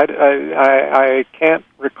be. I can't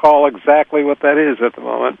recall exactly what that is at the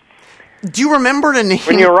moment. Do you remember the name?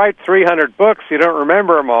 When you write 300 books, you don't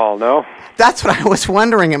remember them all, no? That's what I was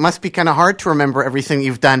wondering. It must be kind of hard to remember everything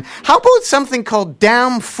you've done. How about something called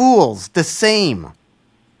Damn Fools, the same?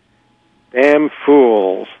 Damn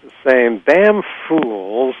Fools, the same. Damn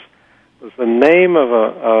Fools was the name of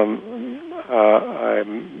a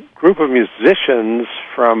group of musicians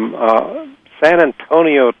from San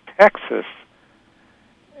Antonio, Texas,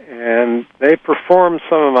 and they performed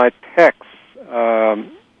some of my texts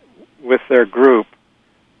with their group.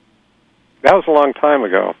 That was a long time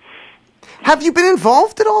ago. Have you been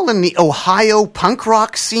involved at all in the Ohio punk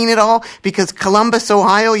rock scene at all? Because Columbus,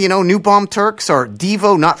 Ohio, New Bomb Turks or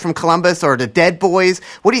Devo, not from Columbus, or the Dead Boys.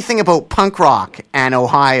 What do you think about punk rock and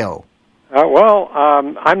Ohio?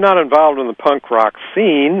 I'm not involved in the punk rock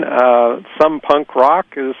scene. Some punk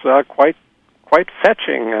rock is quite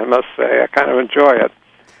fetching, I must say. I kind of enjoy it.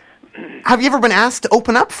 Have you ever been asked to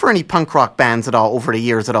open up for any punk rock bands at all over the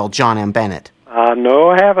years at all, John M. Bennett?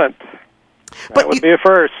 No, I haven't. That would be a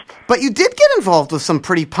first. But you did get involved with some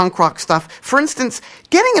pretty punk rock stuff. For instance,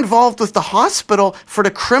 getting involved with the hospital for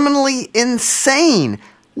the criminally insane.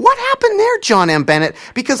 What happened there, John M. Bennett?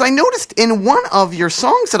 Because I noticed in one of your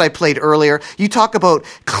songs that I played earlier, you talk about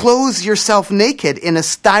clothe yourself naked in a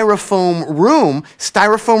styrofoam room,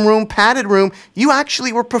 padded room. You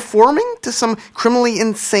actually were performing to some criminally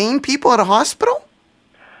insane people at a hospital?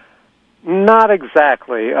 Not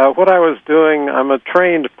exactly. What I was doing, I'm a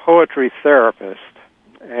trained poetry therapist,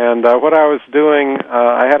 and what I was doing,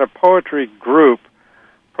 I had a poetry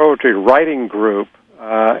writing group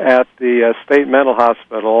at the State Mental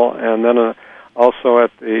Hospital, and then also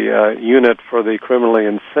at the unit for the criminally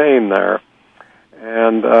insane there.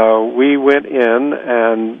 And we went in,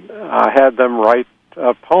 and I had them write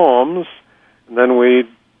poems, and then we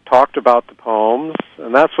talked about the poems,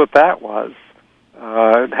 and that's what that was.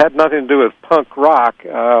 It had nothing to do with punk rock.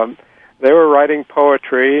 They were writing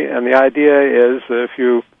poetry, and the idea is that if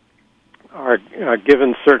you are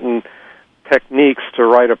given certain techniques to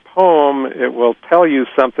write a poem, it will tell you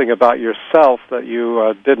something about yourself that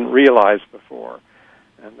you didn't realize before.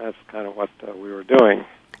 And that's kind of what we were doing.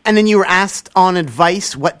 And then you were asked on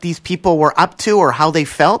advice what these people were up to or how they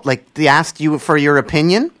felt? Like, they asked you for your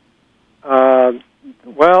opinion?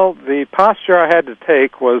 Well, the posture I had to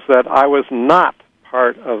take was that I was not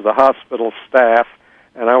part of the hospital staff,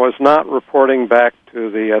 and I was not reporting back to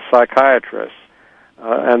the psychiatrist.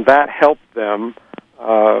 And that helped them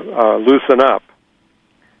loosen up.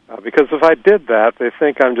 Because if I did that, they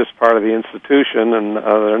think I'm just part of the institution,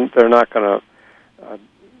 and they're not going to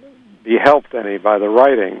be helped any by the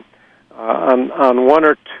writing. On one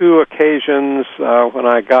or two occasions when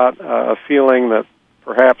I got a feeling that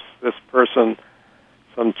perhaps this person,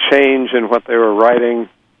 some change in what they were writing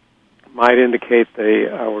might indicate they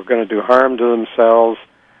were going to do harm to themselves.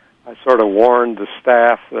 I sort of warned the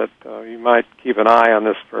staff that you might keep an eye on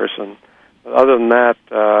this person. But other than that,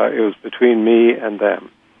 it was between me and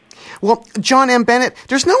them. Well, John M. Bennett,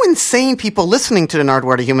 there's no insane people listening to the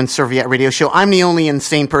Nardwuar the Human Serviette radio show. I'm the only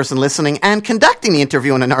insane person listening and conducting the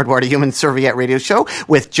interview on the Nardwuar the Human Serviette radio show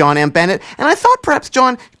with John M. Bennett. And I thought perhaps,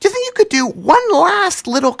 John, do you think you could do one last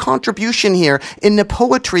little contribution here in the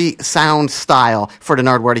poetry sound style for the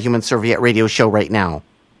Nardwuar the Human Serviette radio show right now?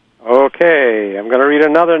 Okay, I'm going to read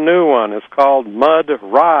another new one. It's called Mud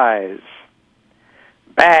Rise.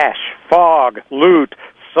 Bash, fog, loot,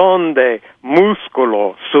 sonde,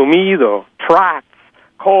 musculo, sumido, trats,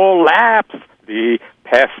 collapse, the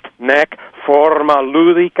pest neck, forma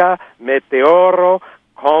ludica, meteoro,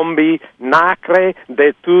 combi, nacre,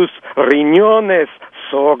 de tus riñones,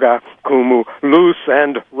 soga, como loose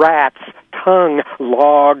and rats, tongue,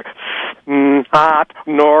 log, hot,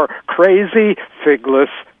 nor crazy, figless,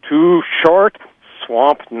 too short,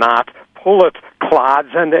 swamp knot, pullet, clods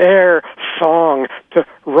and air, song, to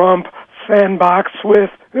rump, sandbox with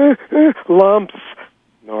lumps,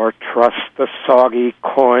 nor trust the soggy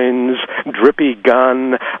coins, drippy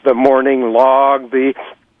gun, the morning log, the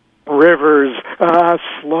rivers,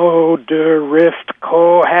 slow drift,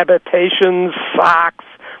 cohabitations, socks,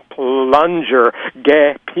 plunger,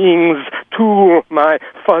 gapings, tool, my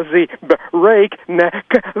fuzzy break neck,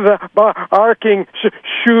 the barking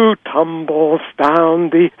shoe tumbles down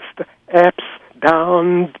the steps,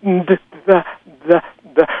 down the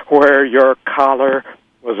where your collar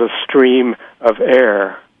was a stream of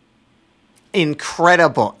air.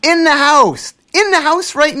 Incredible. In the house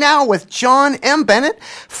right now with John M. Bennett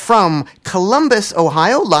from Columbus,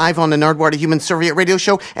 Ohio, live on the Nardwuar the Human Serviette radio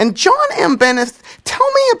show. And John M. Bennett,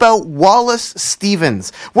 tell me about Wallace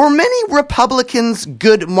Stevens. Were many Republicans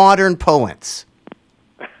good modern poets?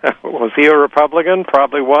 Was he a Republican?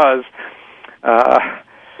 Probably was.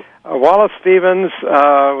 Wallace Stevens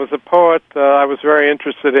was a poet I was very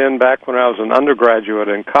interested in back when I was an undergraduate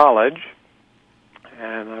in college,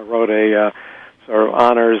 and I wrote a sort of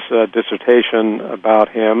honors dissertation about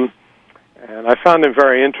him, and I found him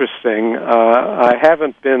very interesting. I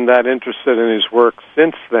haven't been that interested in his work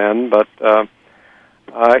since then, but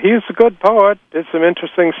he's a good poet, did some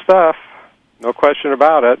interesting stuff, no question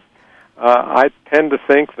about it. I tend to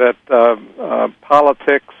think that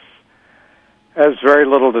politics has very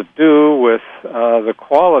little to do with the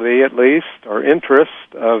quality, at least, or interest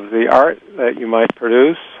of the art that you might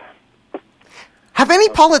produce. Have any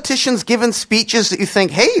politicians given speeches that you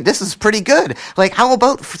think, hey, this is pretty good? Like, how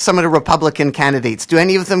about some of the Republican candidates? Do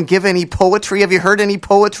any of them give any poetry? Have you heard any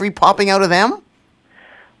poetry popping out of them?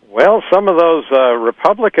 Well, some of those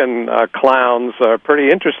Republican clowns are pretty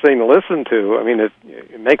interesting to listen to. I mean,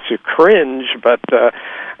 it makes you cringe, but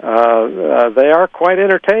they are quite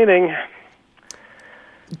entertaining.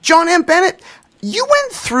 John M. Bennett, you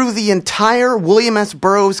went through the entire William S.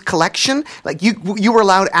 Burroughs collection. Like, you were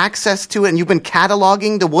allowed access to it, and you've been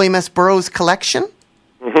cataloging the William S. Burroughs collection?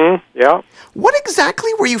 Mm-hmm, yeah. What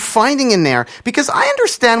exactly were you finding in there? Because I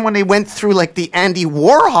understand when they went through, like, the Andy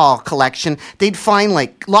Warhol collection, they'd find,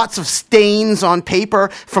 like, lots of stains on paper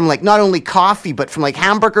from, like, not only coffee, but from, like,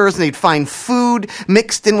 hamburgers, and they'd find food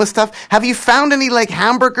mixed in with stuff. Have you found any, like,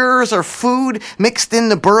 hamburgers or food mixed in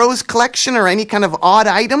the Burroughs collection, or any kind of odd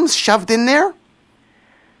items shoved in there?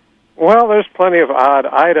 Well, there's plenty of odd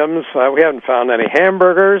items. We haven't found any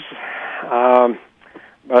hamburgers.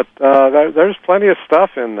 But there's plenty of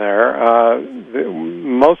stuff in there.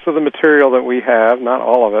 Most of the material that we have, not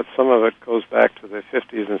all of it, some of it goes back to the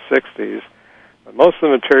 50s and 60s, but most of the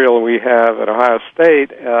material we have at Ohio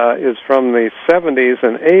State is from the 70s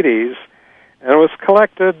and 80s, and it was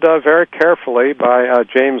collected very carefully by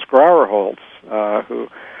James Grauerholtz,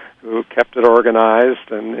 who kept it organized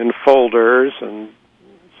and in folders, and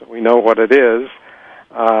so we know what it is.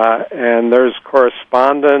 And there's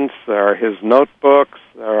correspondence, there are his notebooks,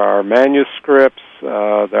 there are manuscripts,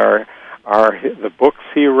 there are the books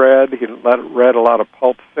he read. He read a lot of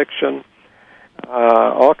pulp fiction,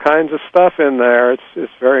 all kinds of stuff in there.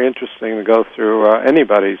 It's very interesting to go through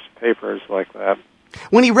anybody's papers like that.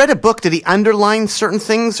 When he read a book, did he underline certain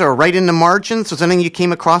things or write in the margins? Was there anything you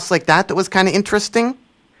came across like that was kind of interesting?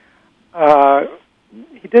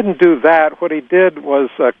 He didn't do that. What he did was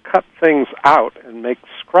cut things out and make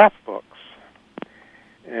scrapbooks.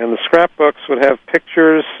 And the scrapbooks would have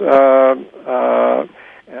pictures,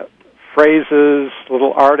 phrases,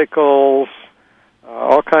 little articles,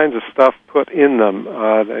 all kinds of stuff put in them.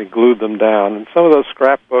 They glued them down. And some of those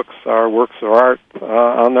scrapbooks are works of art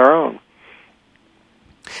on their own.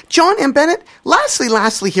 John M. Bennett,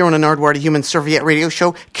 lastly here on the Nardwuar, the Human Serviette radio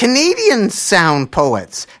show, Canadian sound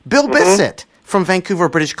poets. Bill Bissett from Vancouver,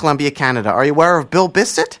 British Columbia, Canada. Are you aware of Bill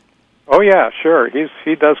Bissett? Oh, yeah, sure.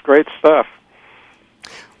 He does great stuff.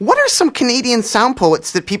 What are some Canadian sound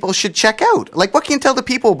poets that people should check out? Like, what can you tell the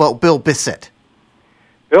people about Bill Bissett?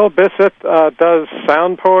 Bill Bissett does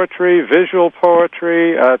sound poetry, visual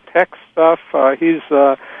poetry, text stuff. He's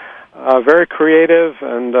a very creative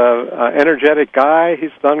and energetic guy. He's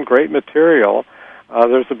done great material.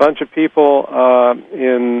 There's a bunch of people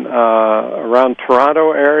in around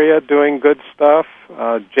Toronto area doing good stuff.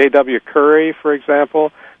 J.W. Curry, for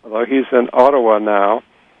example, although he's in Ottawa now.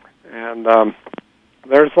 And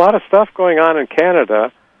there's a lot of stuff going on in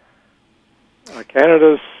Canada.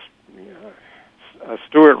 Canada's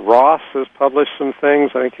Stuart Ross has published some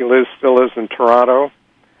things. I think he still lives in Toronto.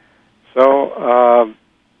 So,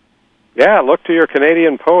 look to your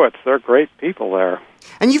Canadian poets. They're great people there.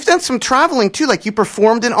 And you've done some traveling, too, like you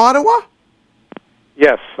performed in Ottawa?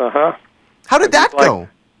 Yes, How did that go?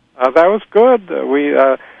 That was good. We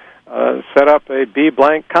set up a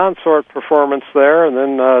B-blank consort performance there and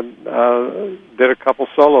then did a couple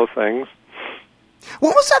solo things.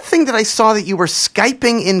 What was that thing that I saw that you were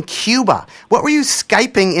Skyping in Cuba? What were you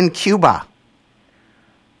Skyping in Cuba?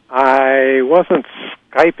 I wasn't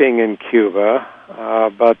Skyping in Cuba,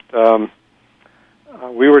 but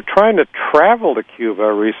we were trying to travel to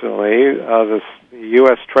Cuba recently. The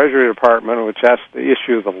U.S. Treasury Department, which has to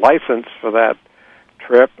issue the license for that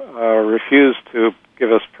trip, refused to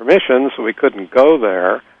give us permission, so we couldn't go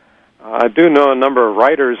there. I do know a number of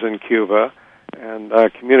writers in Cuba and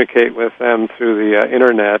communicate with them through the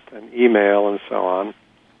internet and email and so on.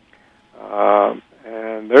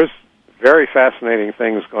 And there's very fascinating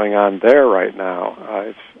things going on there right now.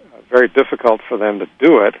 It's very difficult for them to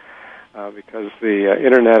do it because the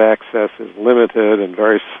internet access is limited and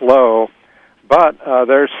very slow. But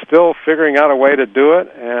they're still figuring out a way to do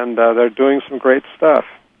it, and they're doing some great stuff.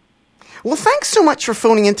 Well, thanks so much for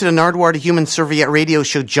phoning into the Nardwuar, the Human Serviette radio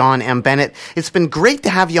show, John M. Bennett. It's been great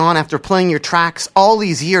to have you on after playing your tracks all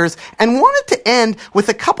these years, and wanted to end with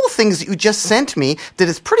a couple things that you just sent me that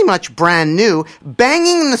is pretty much brand new.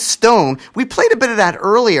 Banging the Stone. We played a bit of that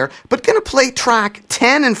earlier, but going to play track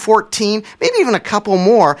 10 and 14, maybe even a couple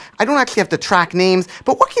more. I don't actually have the track names,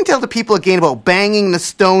 but what can you tell the people again about Banging the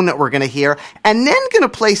Stone that we're going to hear? And then going to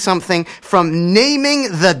play something from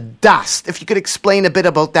Naming the Dust. If you could explain a bit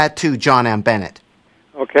about that too, John M. Bennett.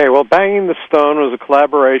 Okay, well, Banging the Stone was a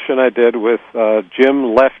collaboration I did with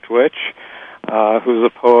Jim Leftwich, who's a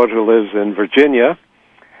poet who lives in Virginia,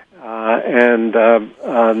 and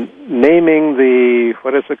naming the,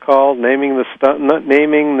 what is it called? Naming the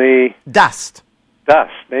Dust.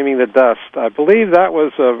 Naming the Dust. I believe that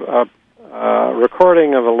was a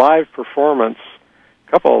recording of a live performance,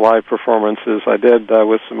 a couple of live performances I did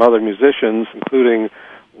with some other musicians, including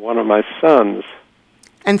one of my sons.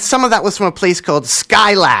 And some of that was from a place called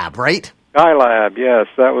Skylab, right? Skylab, yes.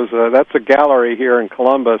 That's a gallery here in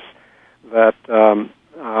Columbus that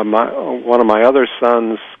one of my other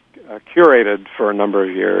sons curated for a number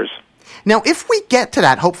of years. Now, if we get to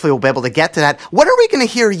that, hopefully we'll be able to get to that, what are we going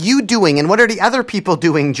to hear you doing, and what are the other people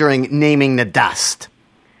doing during Naming the Dust?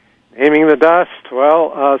 Naming the Dust,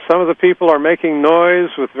 well, some of the people are making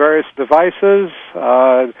noise with various devices.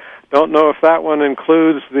 Don't know if that one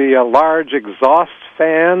includes the large exhaust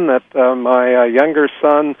fan that my younger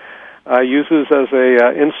son uses as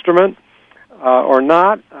a instrument or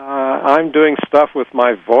not. I'm doing stuff with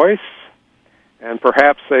my voice and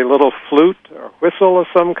perhaps a little flute or whistle of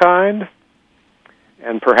some kind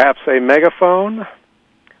and perhaps a megaphone.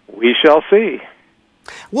 We shall see.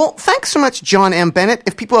 Well, thanks so much, John M. Bennett.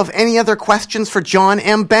 If people have any other questions for John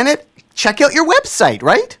M. Bennett, check out your website,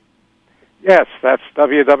 right? Yes, that's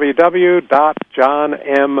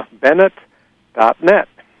www.johnmbennett.net.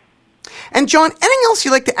 And John, anything else you'd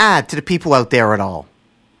like to add to the people out there at all?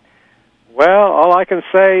 Well, all I can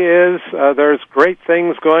say is there's great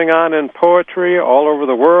things going on in poetry all over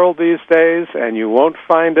the world these days, and you won't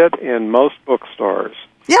find it in most bookstores.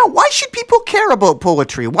 Yeah, why should people care about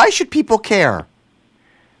poetry? Why should people care?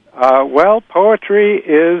 Well, poetry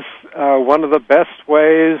is one of the best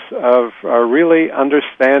ways of really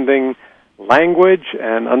understanding language,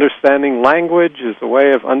 and understanding language is a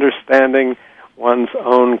way of understanding one's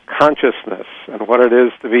own consciousness and what it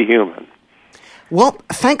is to be human. Well,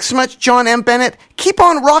 thanks so much, John M. Bennett. Keep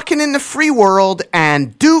on rocking in the free world,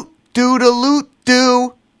 and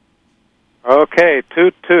doot-doot-a-loot-doo. Okay,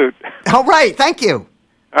 toot-toot. All right, thank you.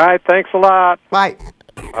 All right, thanks a lot. Bye.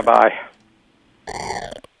 Bye-bye.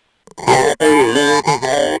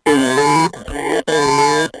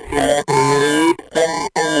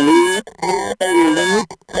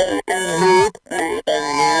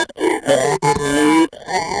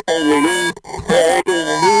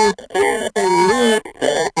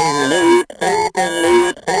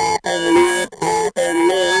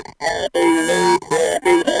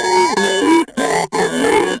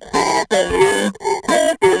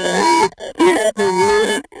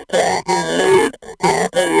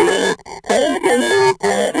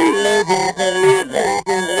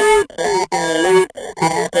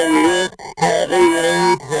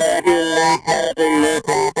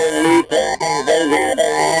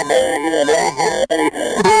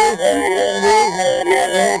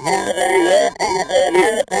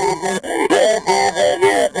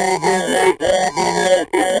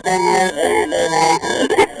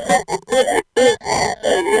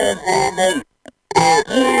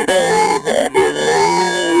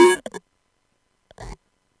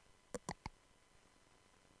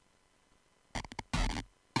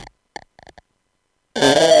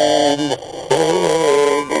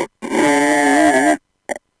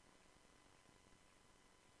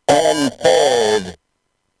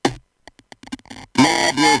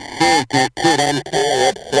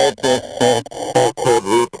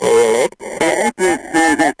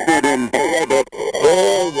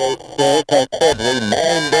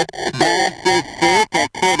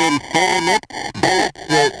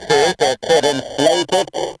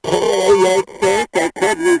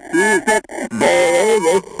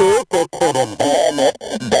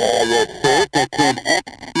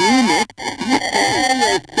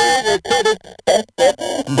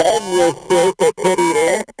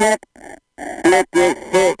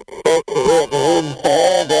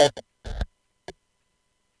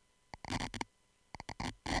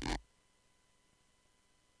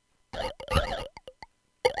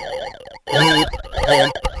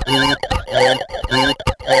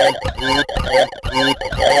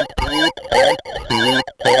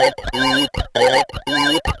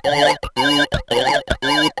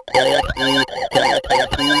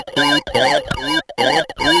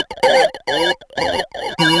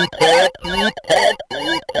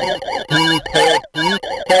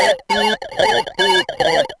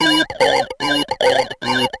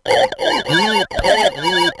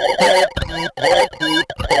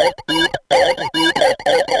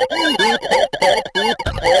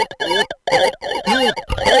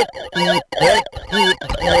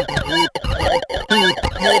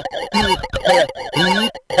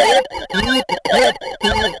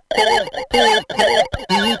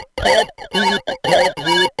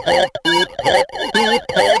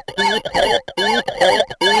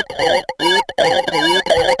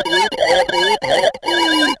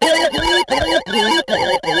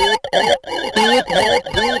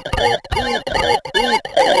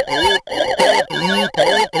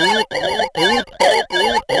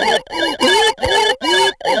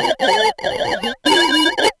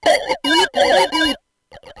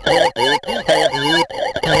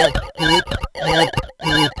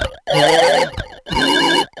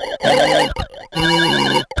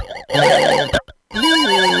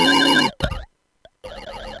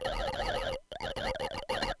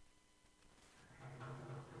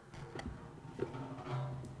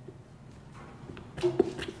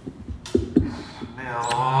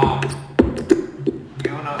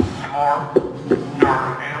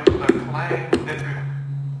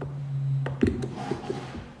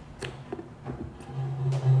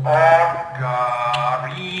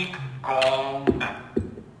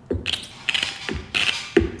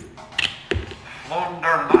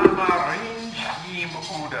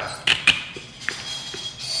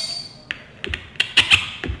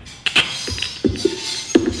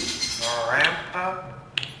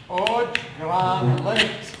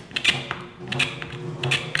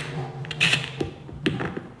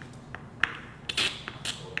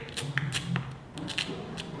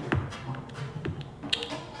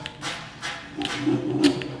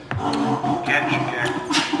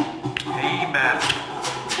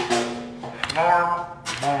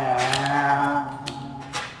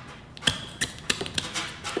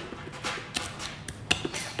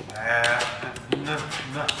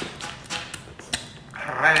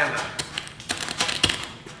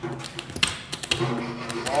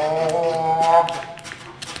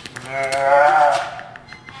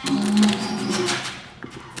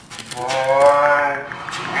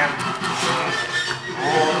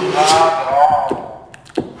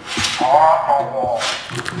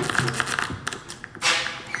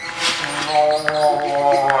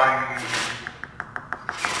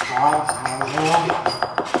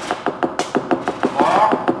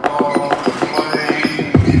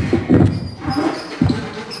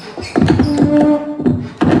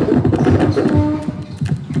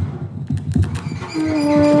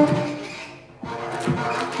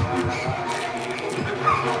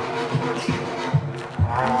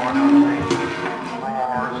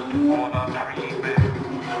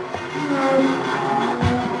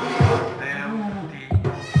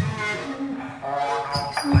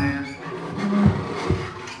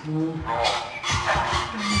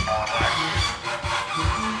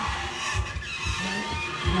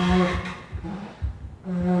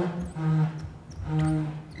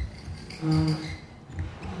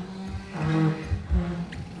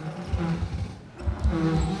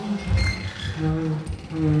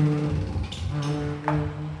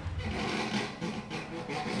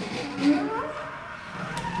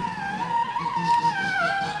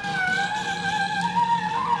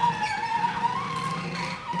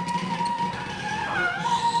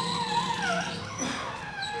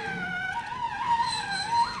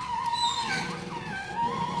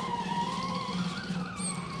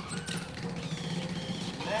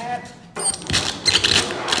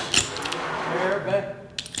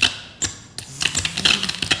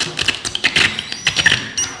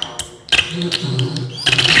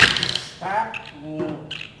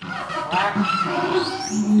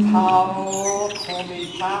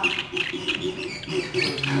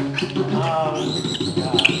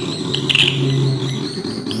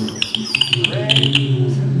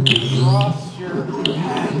 Cross your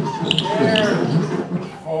hair,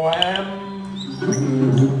 poem.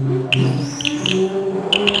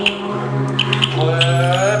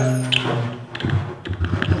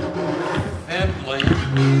 Thinly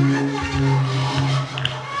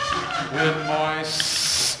with my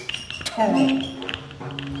stone.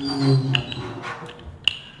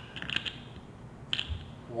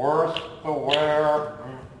 Worth the wear.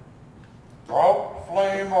 Drop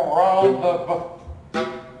flame around the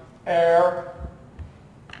air.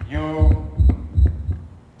 You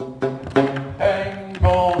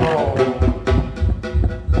tangle road.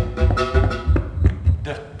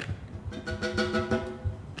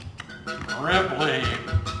 Ribley.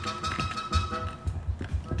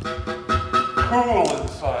 Cool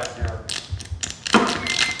inside your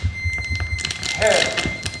head.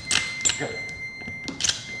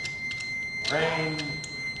 Rain.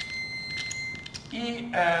 Eat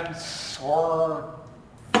and sword.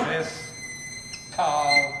 Fist.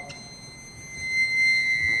 Cow.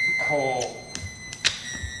 Coal.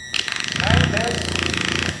 Kindness.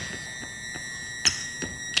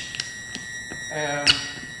 And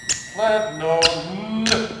fled no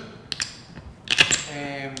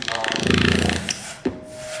aim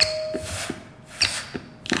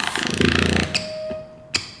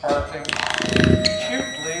parting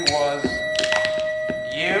cutely was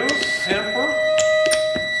you simper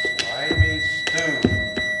slimy stew.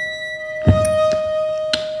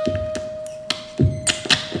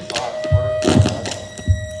 Thought first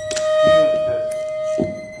cute this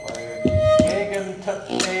Yagan touch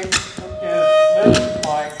shape is lips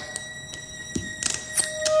like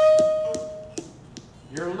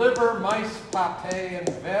your liver mice pate and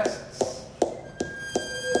vests.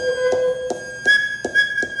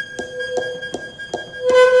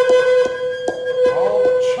 All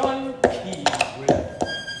chunky with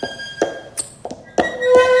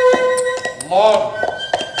logs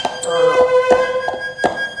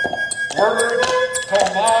words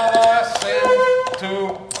tomadas into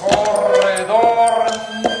corredor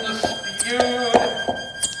spewed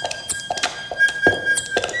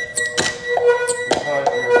beside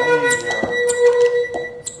your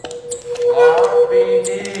floppy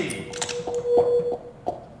knee.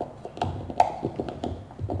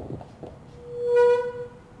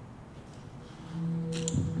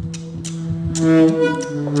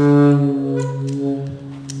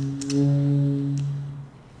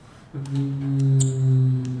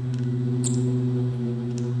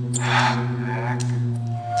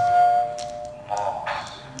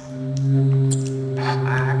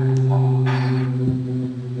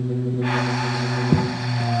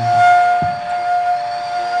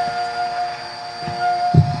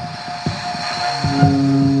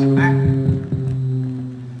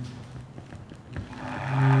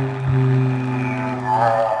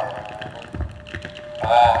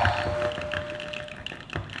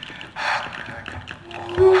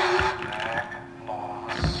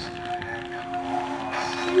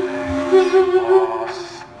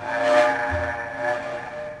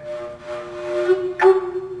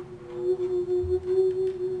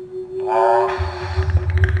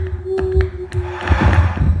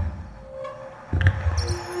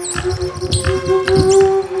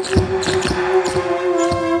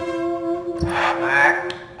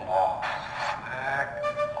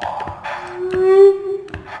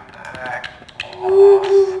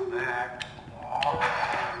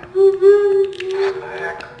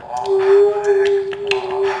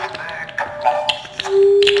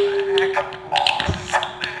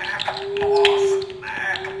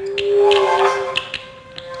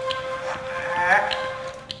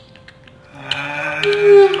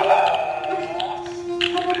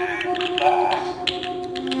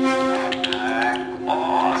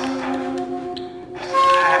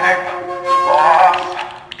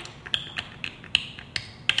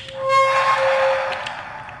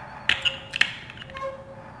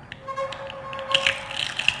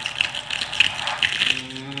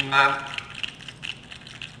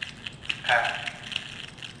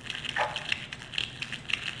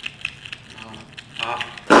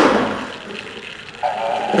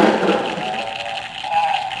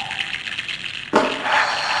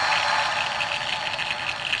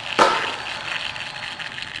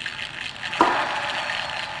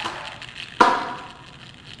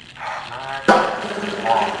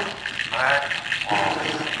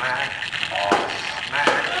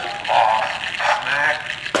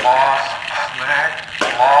 Boss.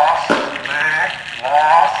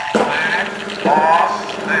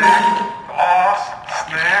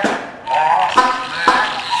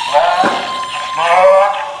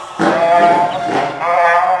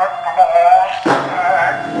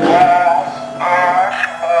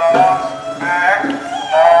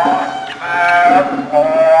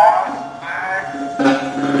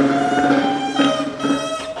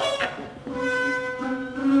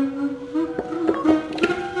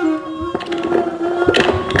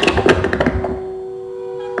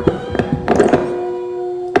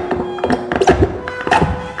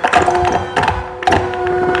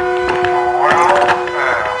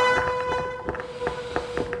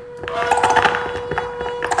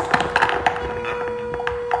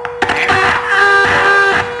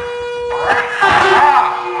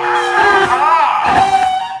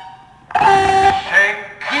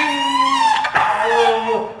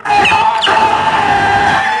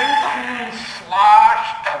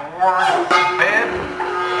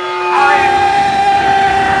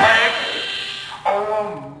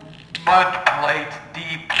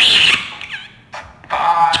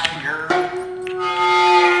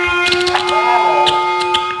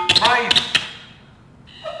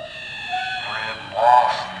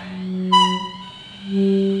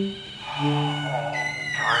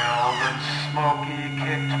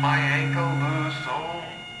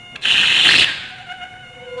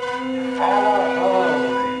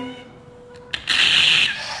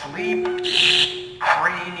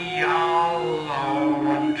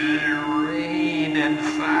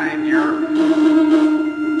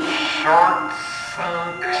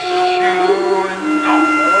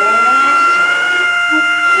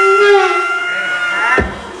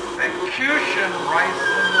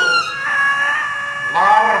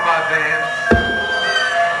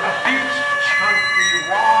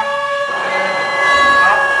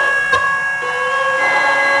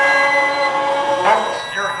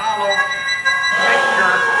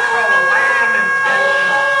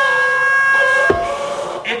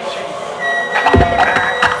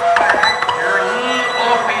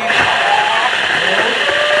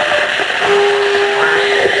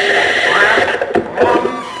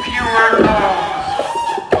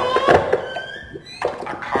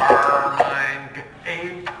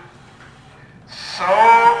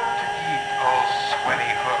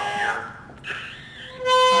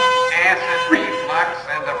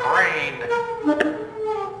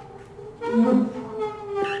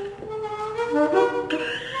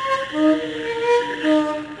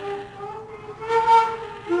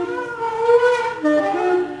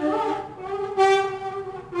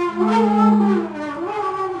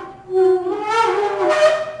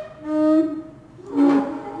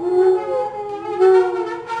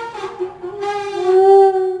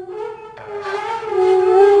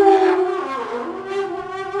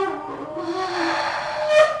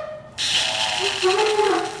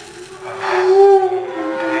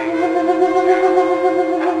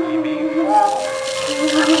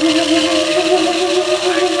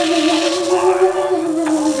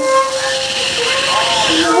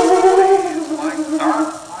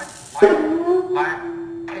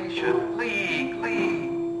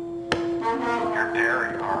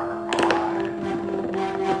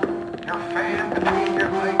 your fan between your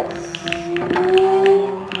legs.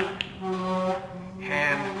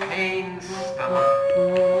 Hand pain stomach.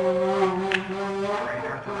 Greater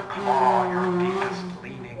than the claw your deepest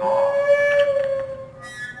leaning off.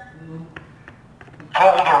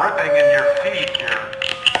 Cold ripping in your feet, your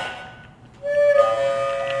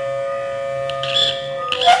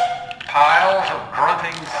piles of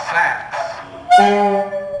grunting sacks.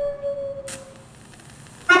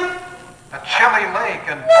 A chilly lake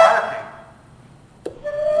and barking.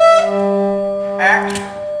 Action.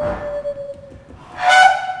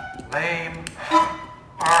 Lame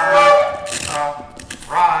arms up,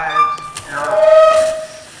 rise your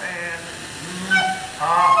span.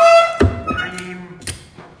 Dream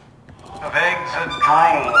of eggs and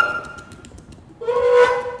drool.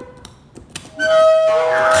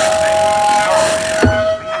 Your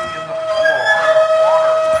sleeping in the floor,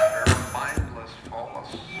 water ladder, mindless fall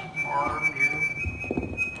asleep. You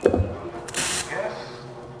guess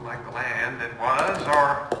my gland it was, or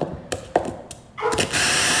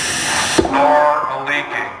a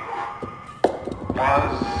leaking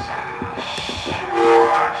was.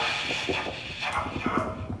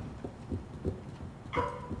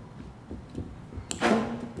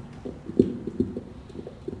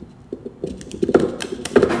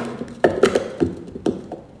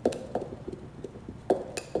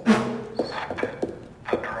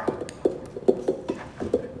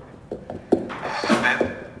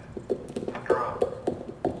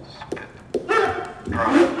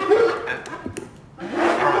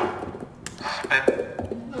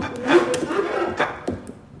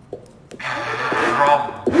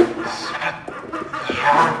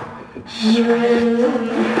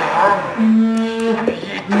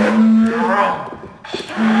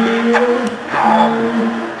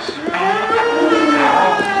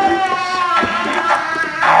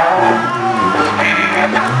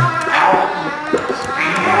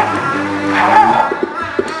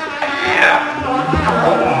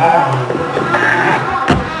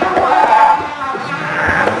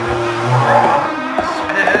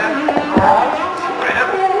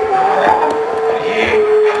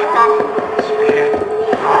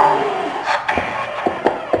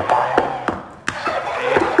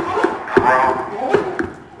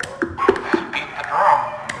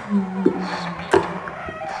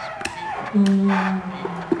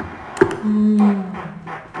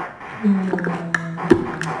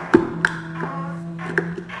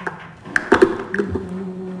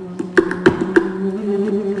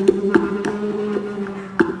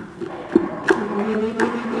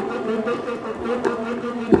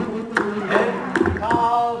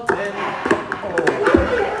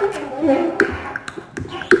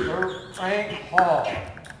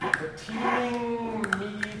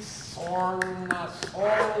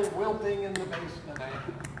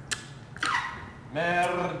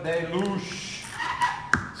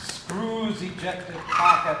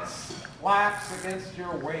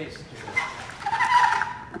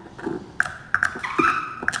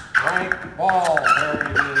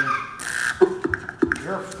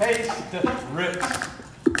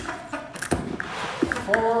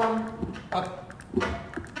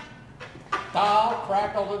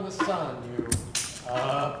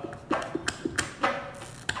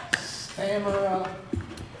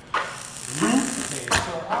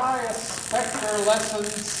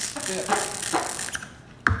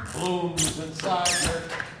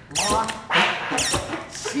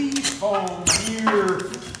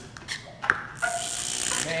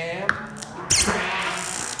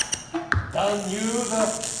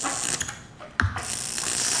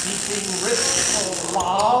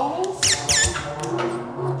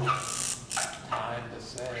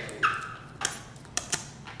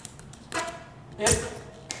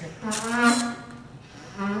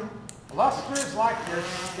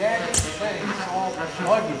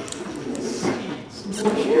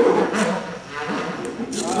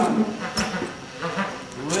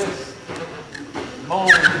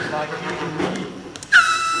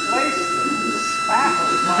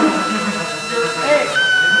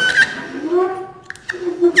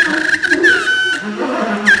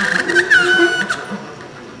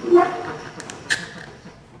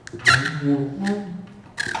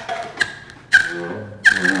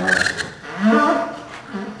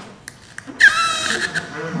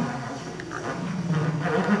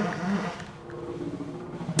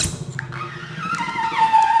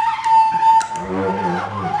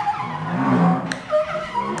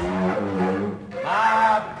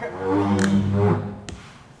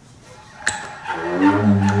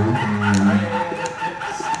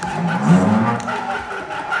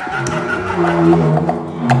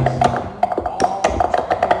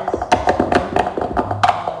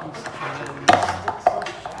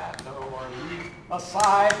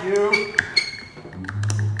 beside you.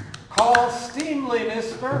 Call Steamley,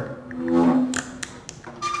 mister.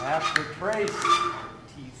 After Trace,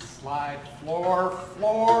 teeth slide floor,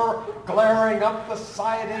 glaring up the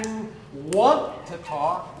siding, want to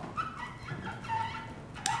talk.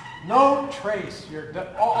 No Trace, your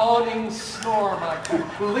awning snore, my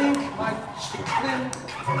blink, my clink,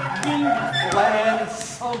 land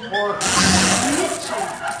somewhere reaching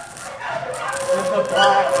in the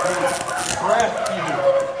blackness, breath you,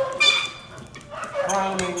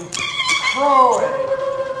 frowning, crowing,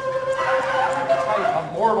 type of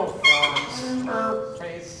mortal form, stir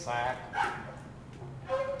face sack,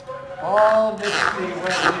 all misty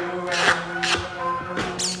when you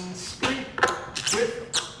and street with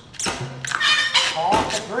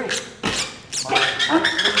talk and drink. My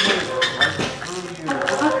earthly neighbor right through you,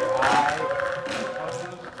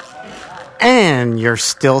 And you're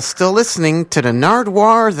still listening to the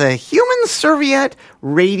Nardwuar, the Human Serviette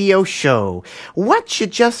radio show. What you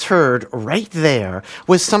just heard right there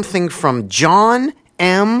was something from John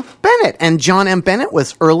M. Bennett. And John M. Bennett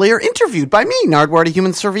was earlier interviewed by me, Nardwuar the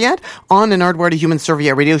Human Serviette, on the Nardwuar the Human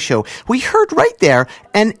Serviette radio show. We heard right there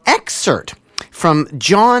an excerpt from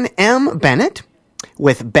John M. Bennett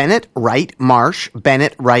with Bennett Wright Marsh,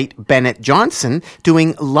 Bennett Wright Bennett Johnson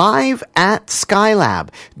doing Live at Skylab.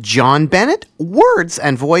 John Bennett, words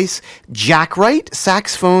and voice, Jack Wright,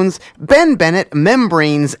 saxophones, Ben Bennett,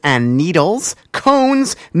 membranes and needles,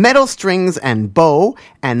 cones, metal strings and bow,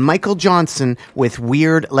 and Michael Johnson with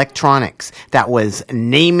weird electronics. That was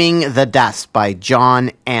Naming the Dust by John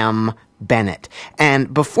M. Bennett.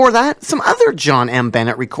 And before that, some other John M.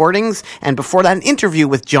 Bennett recordings, and before that, an interview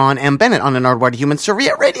with John M. Bennett on the Nardwuar the Human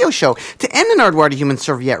Serviette radio show. To end the Nardwuar the Human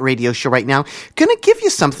Serviette radio show right now, gonna give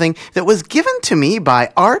you something that was given to me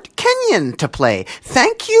by Art Kenyon to play.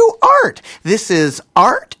 Thank you, Art. This is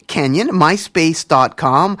Art Kenyon,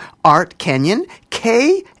 myspace.com, Art Kenyon,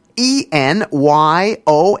 Kenyon.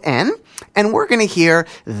 And we're going to hear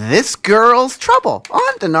This Girl's Trouble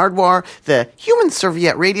on the Nardwuar, the Human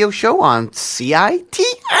Serviette radio show on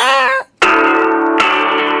CITR.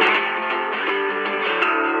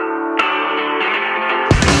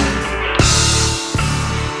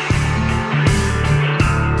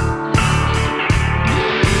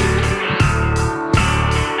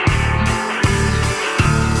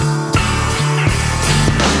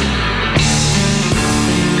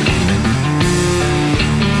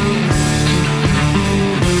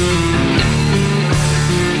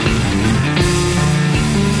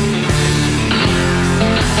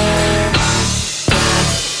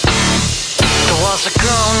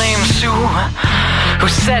 Who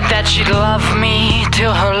said that she'd love me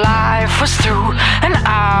till her life was through. And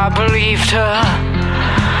I believed her,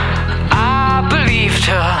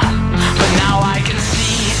 but now I can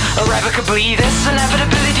see irrevocably this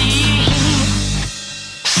inevitability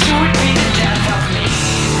soon would be the death of me.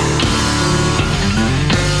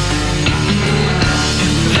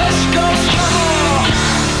 This girl's trouble,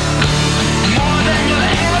 more than you'll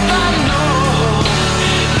ever know.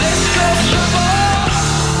 This girl's trouble.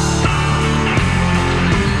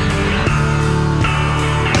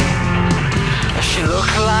 She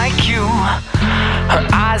looked like you. Her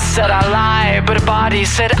eyes said I lie, but her body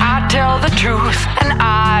said I tell the truth. And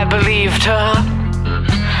I believed her,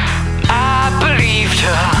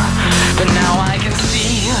 but now I can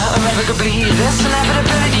see irrevocably this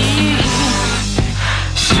inevitability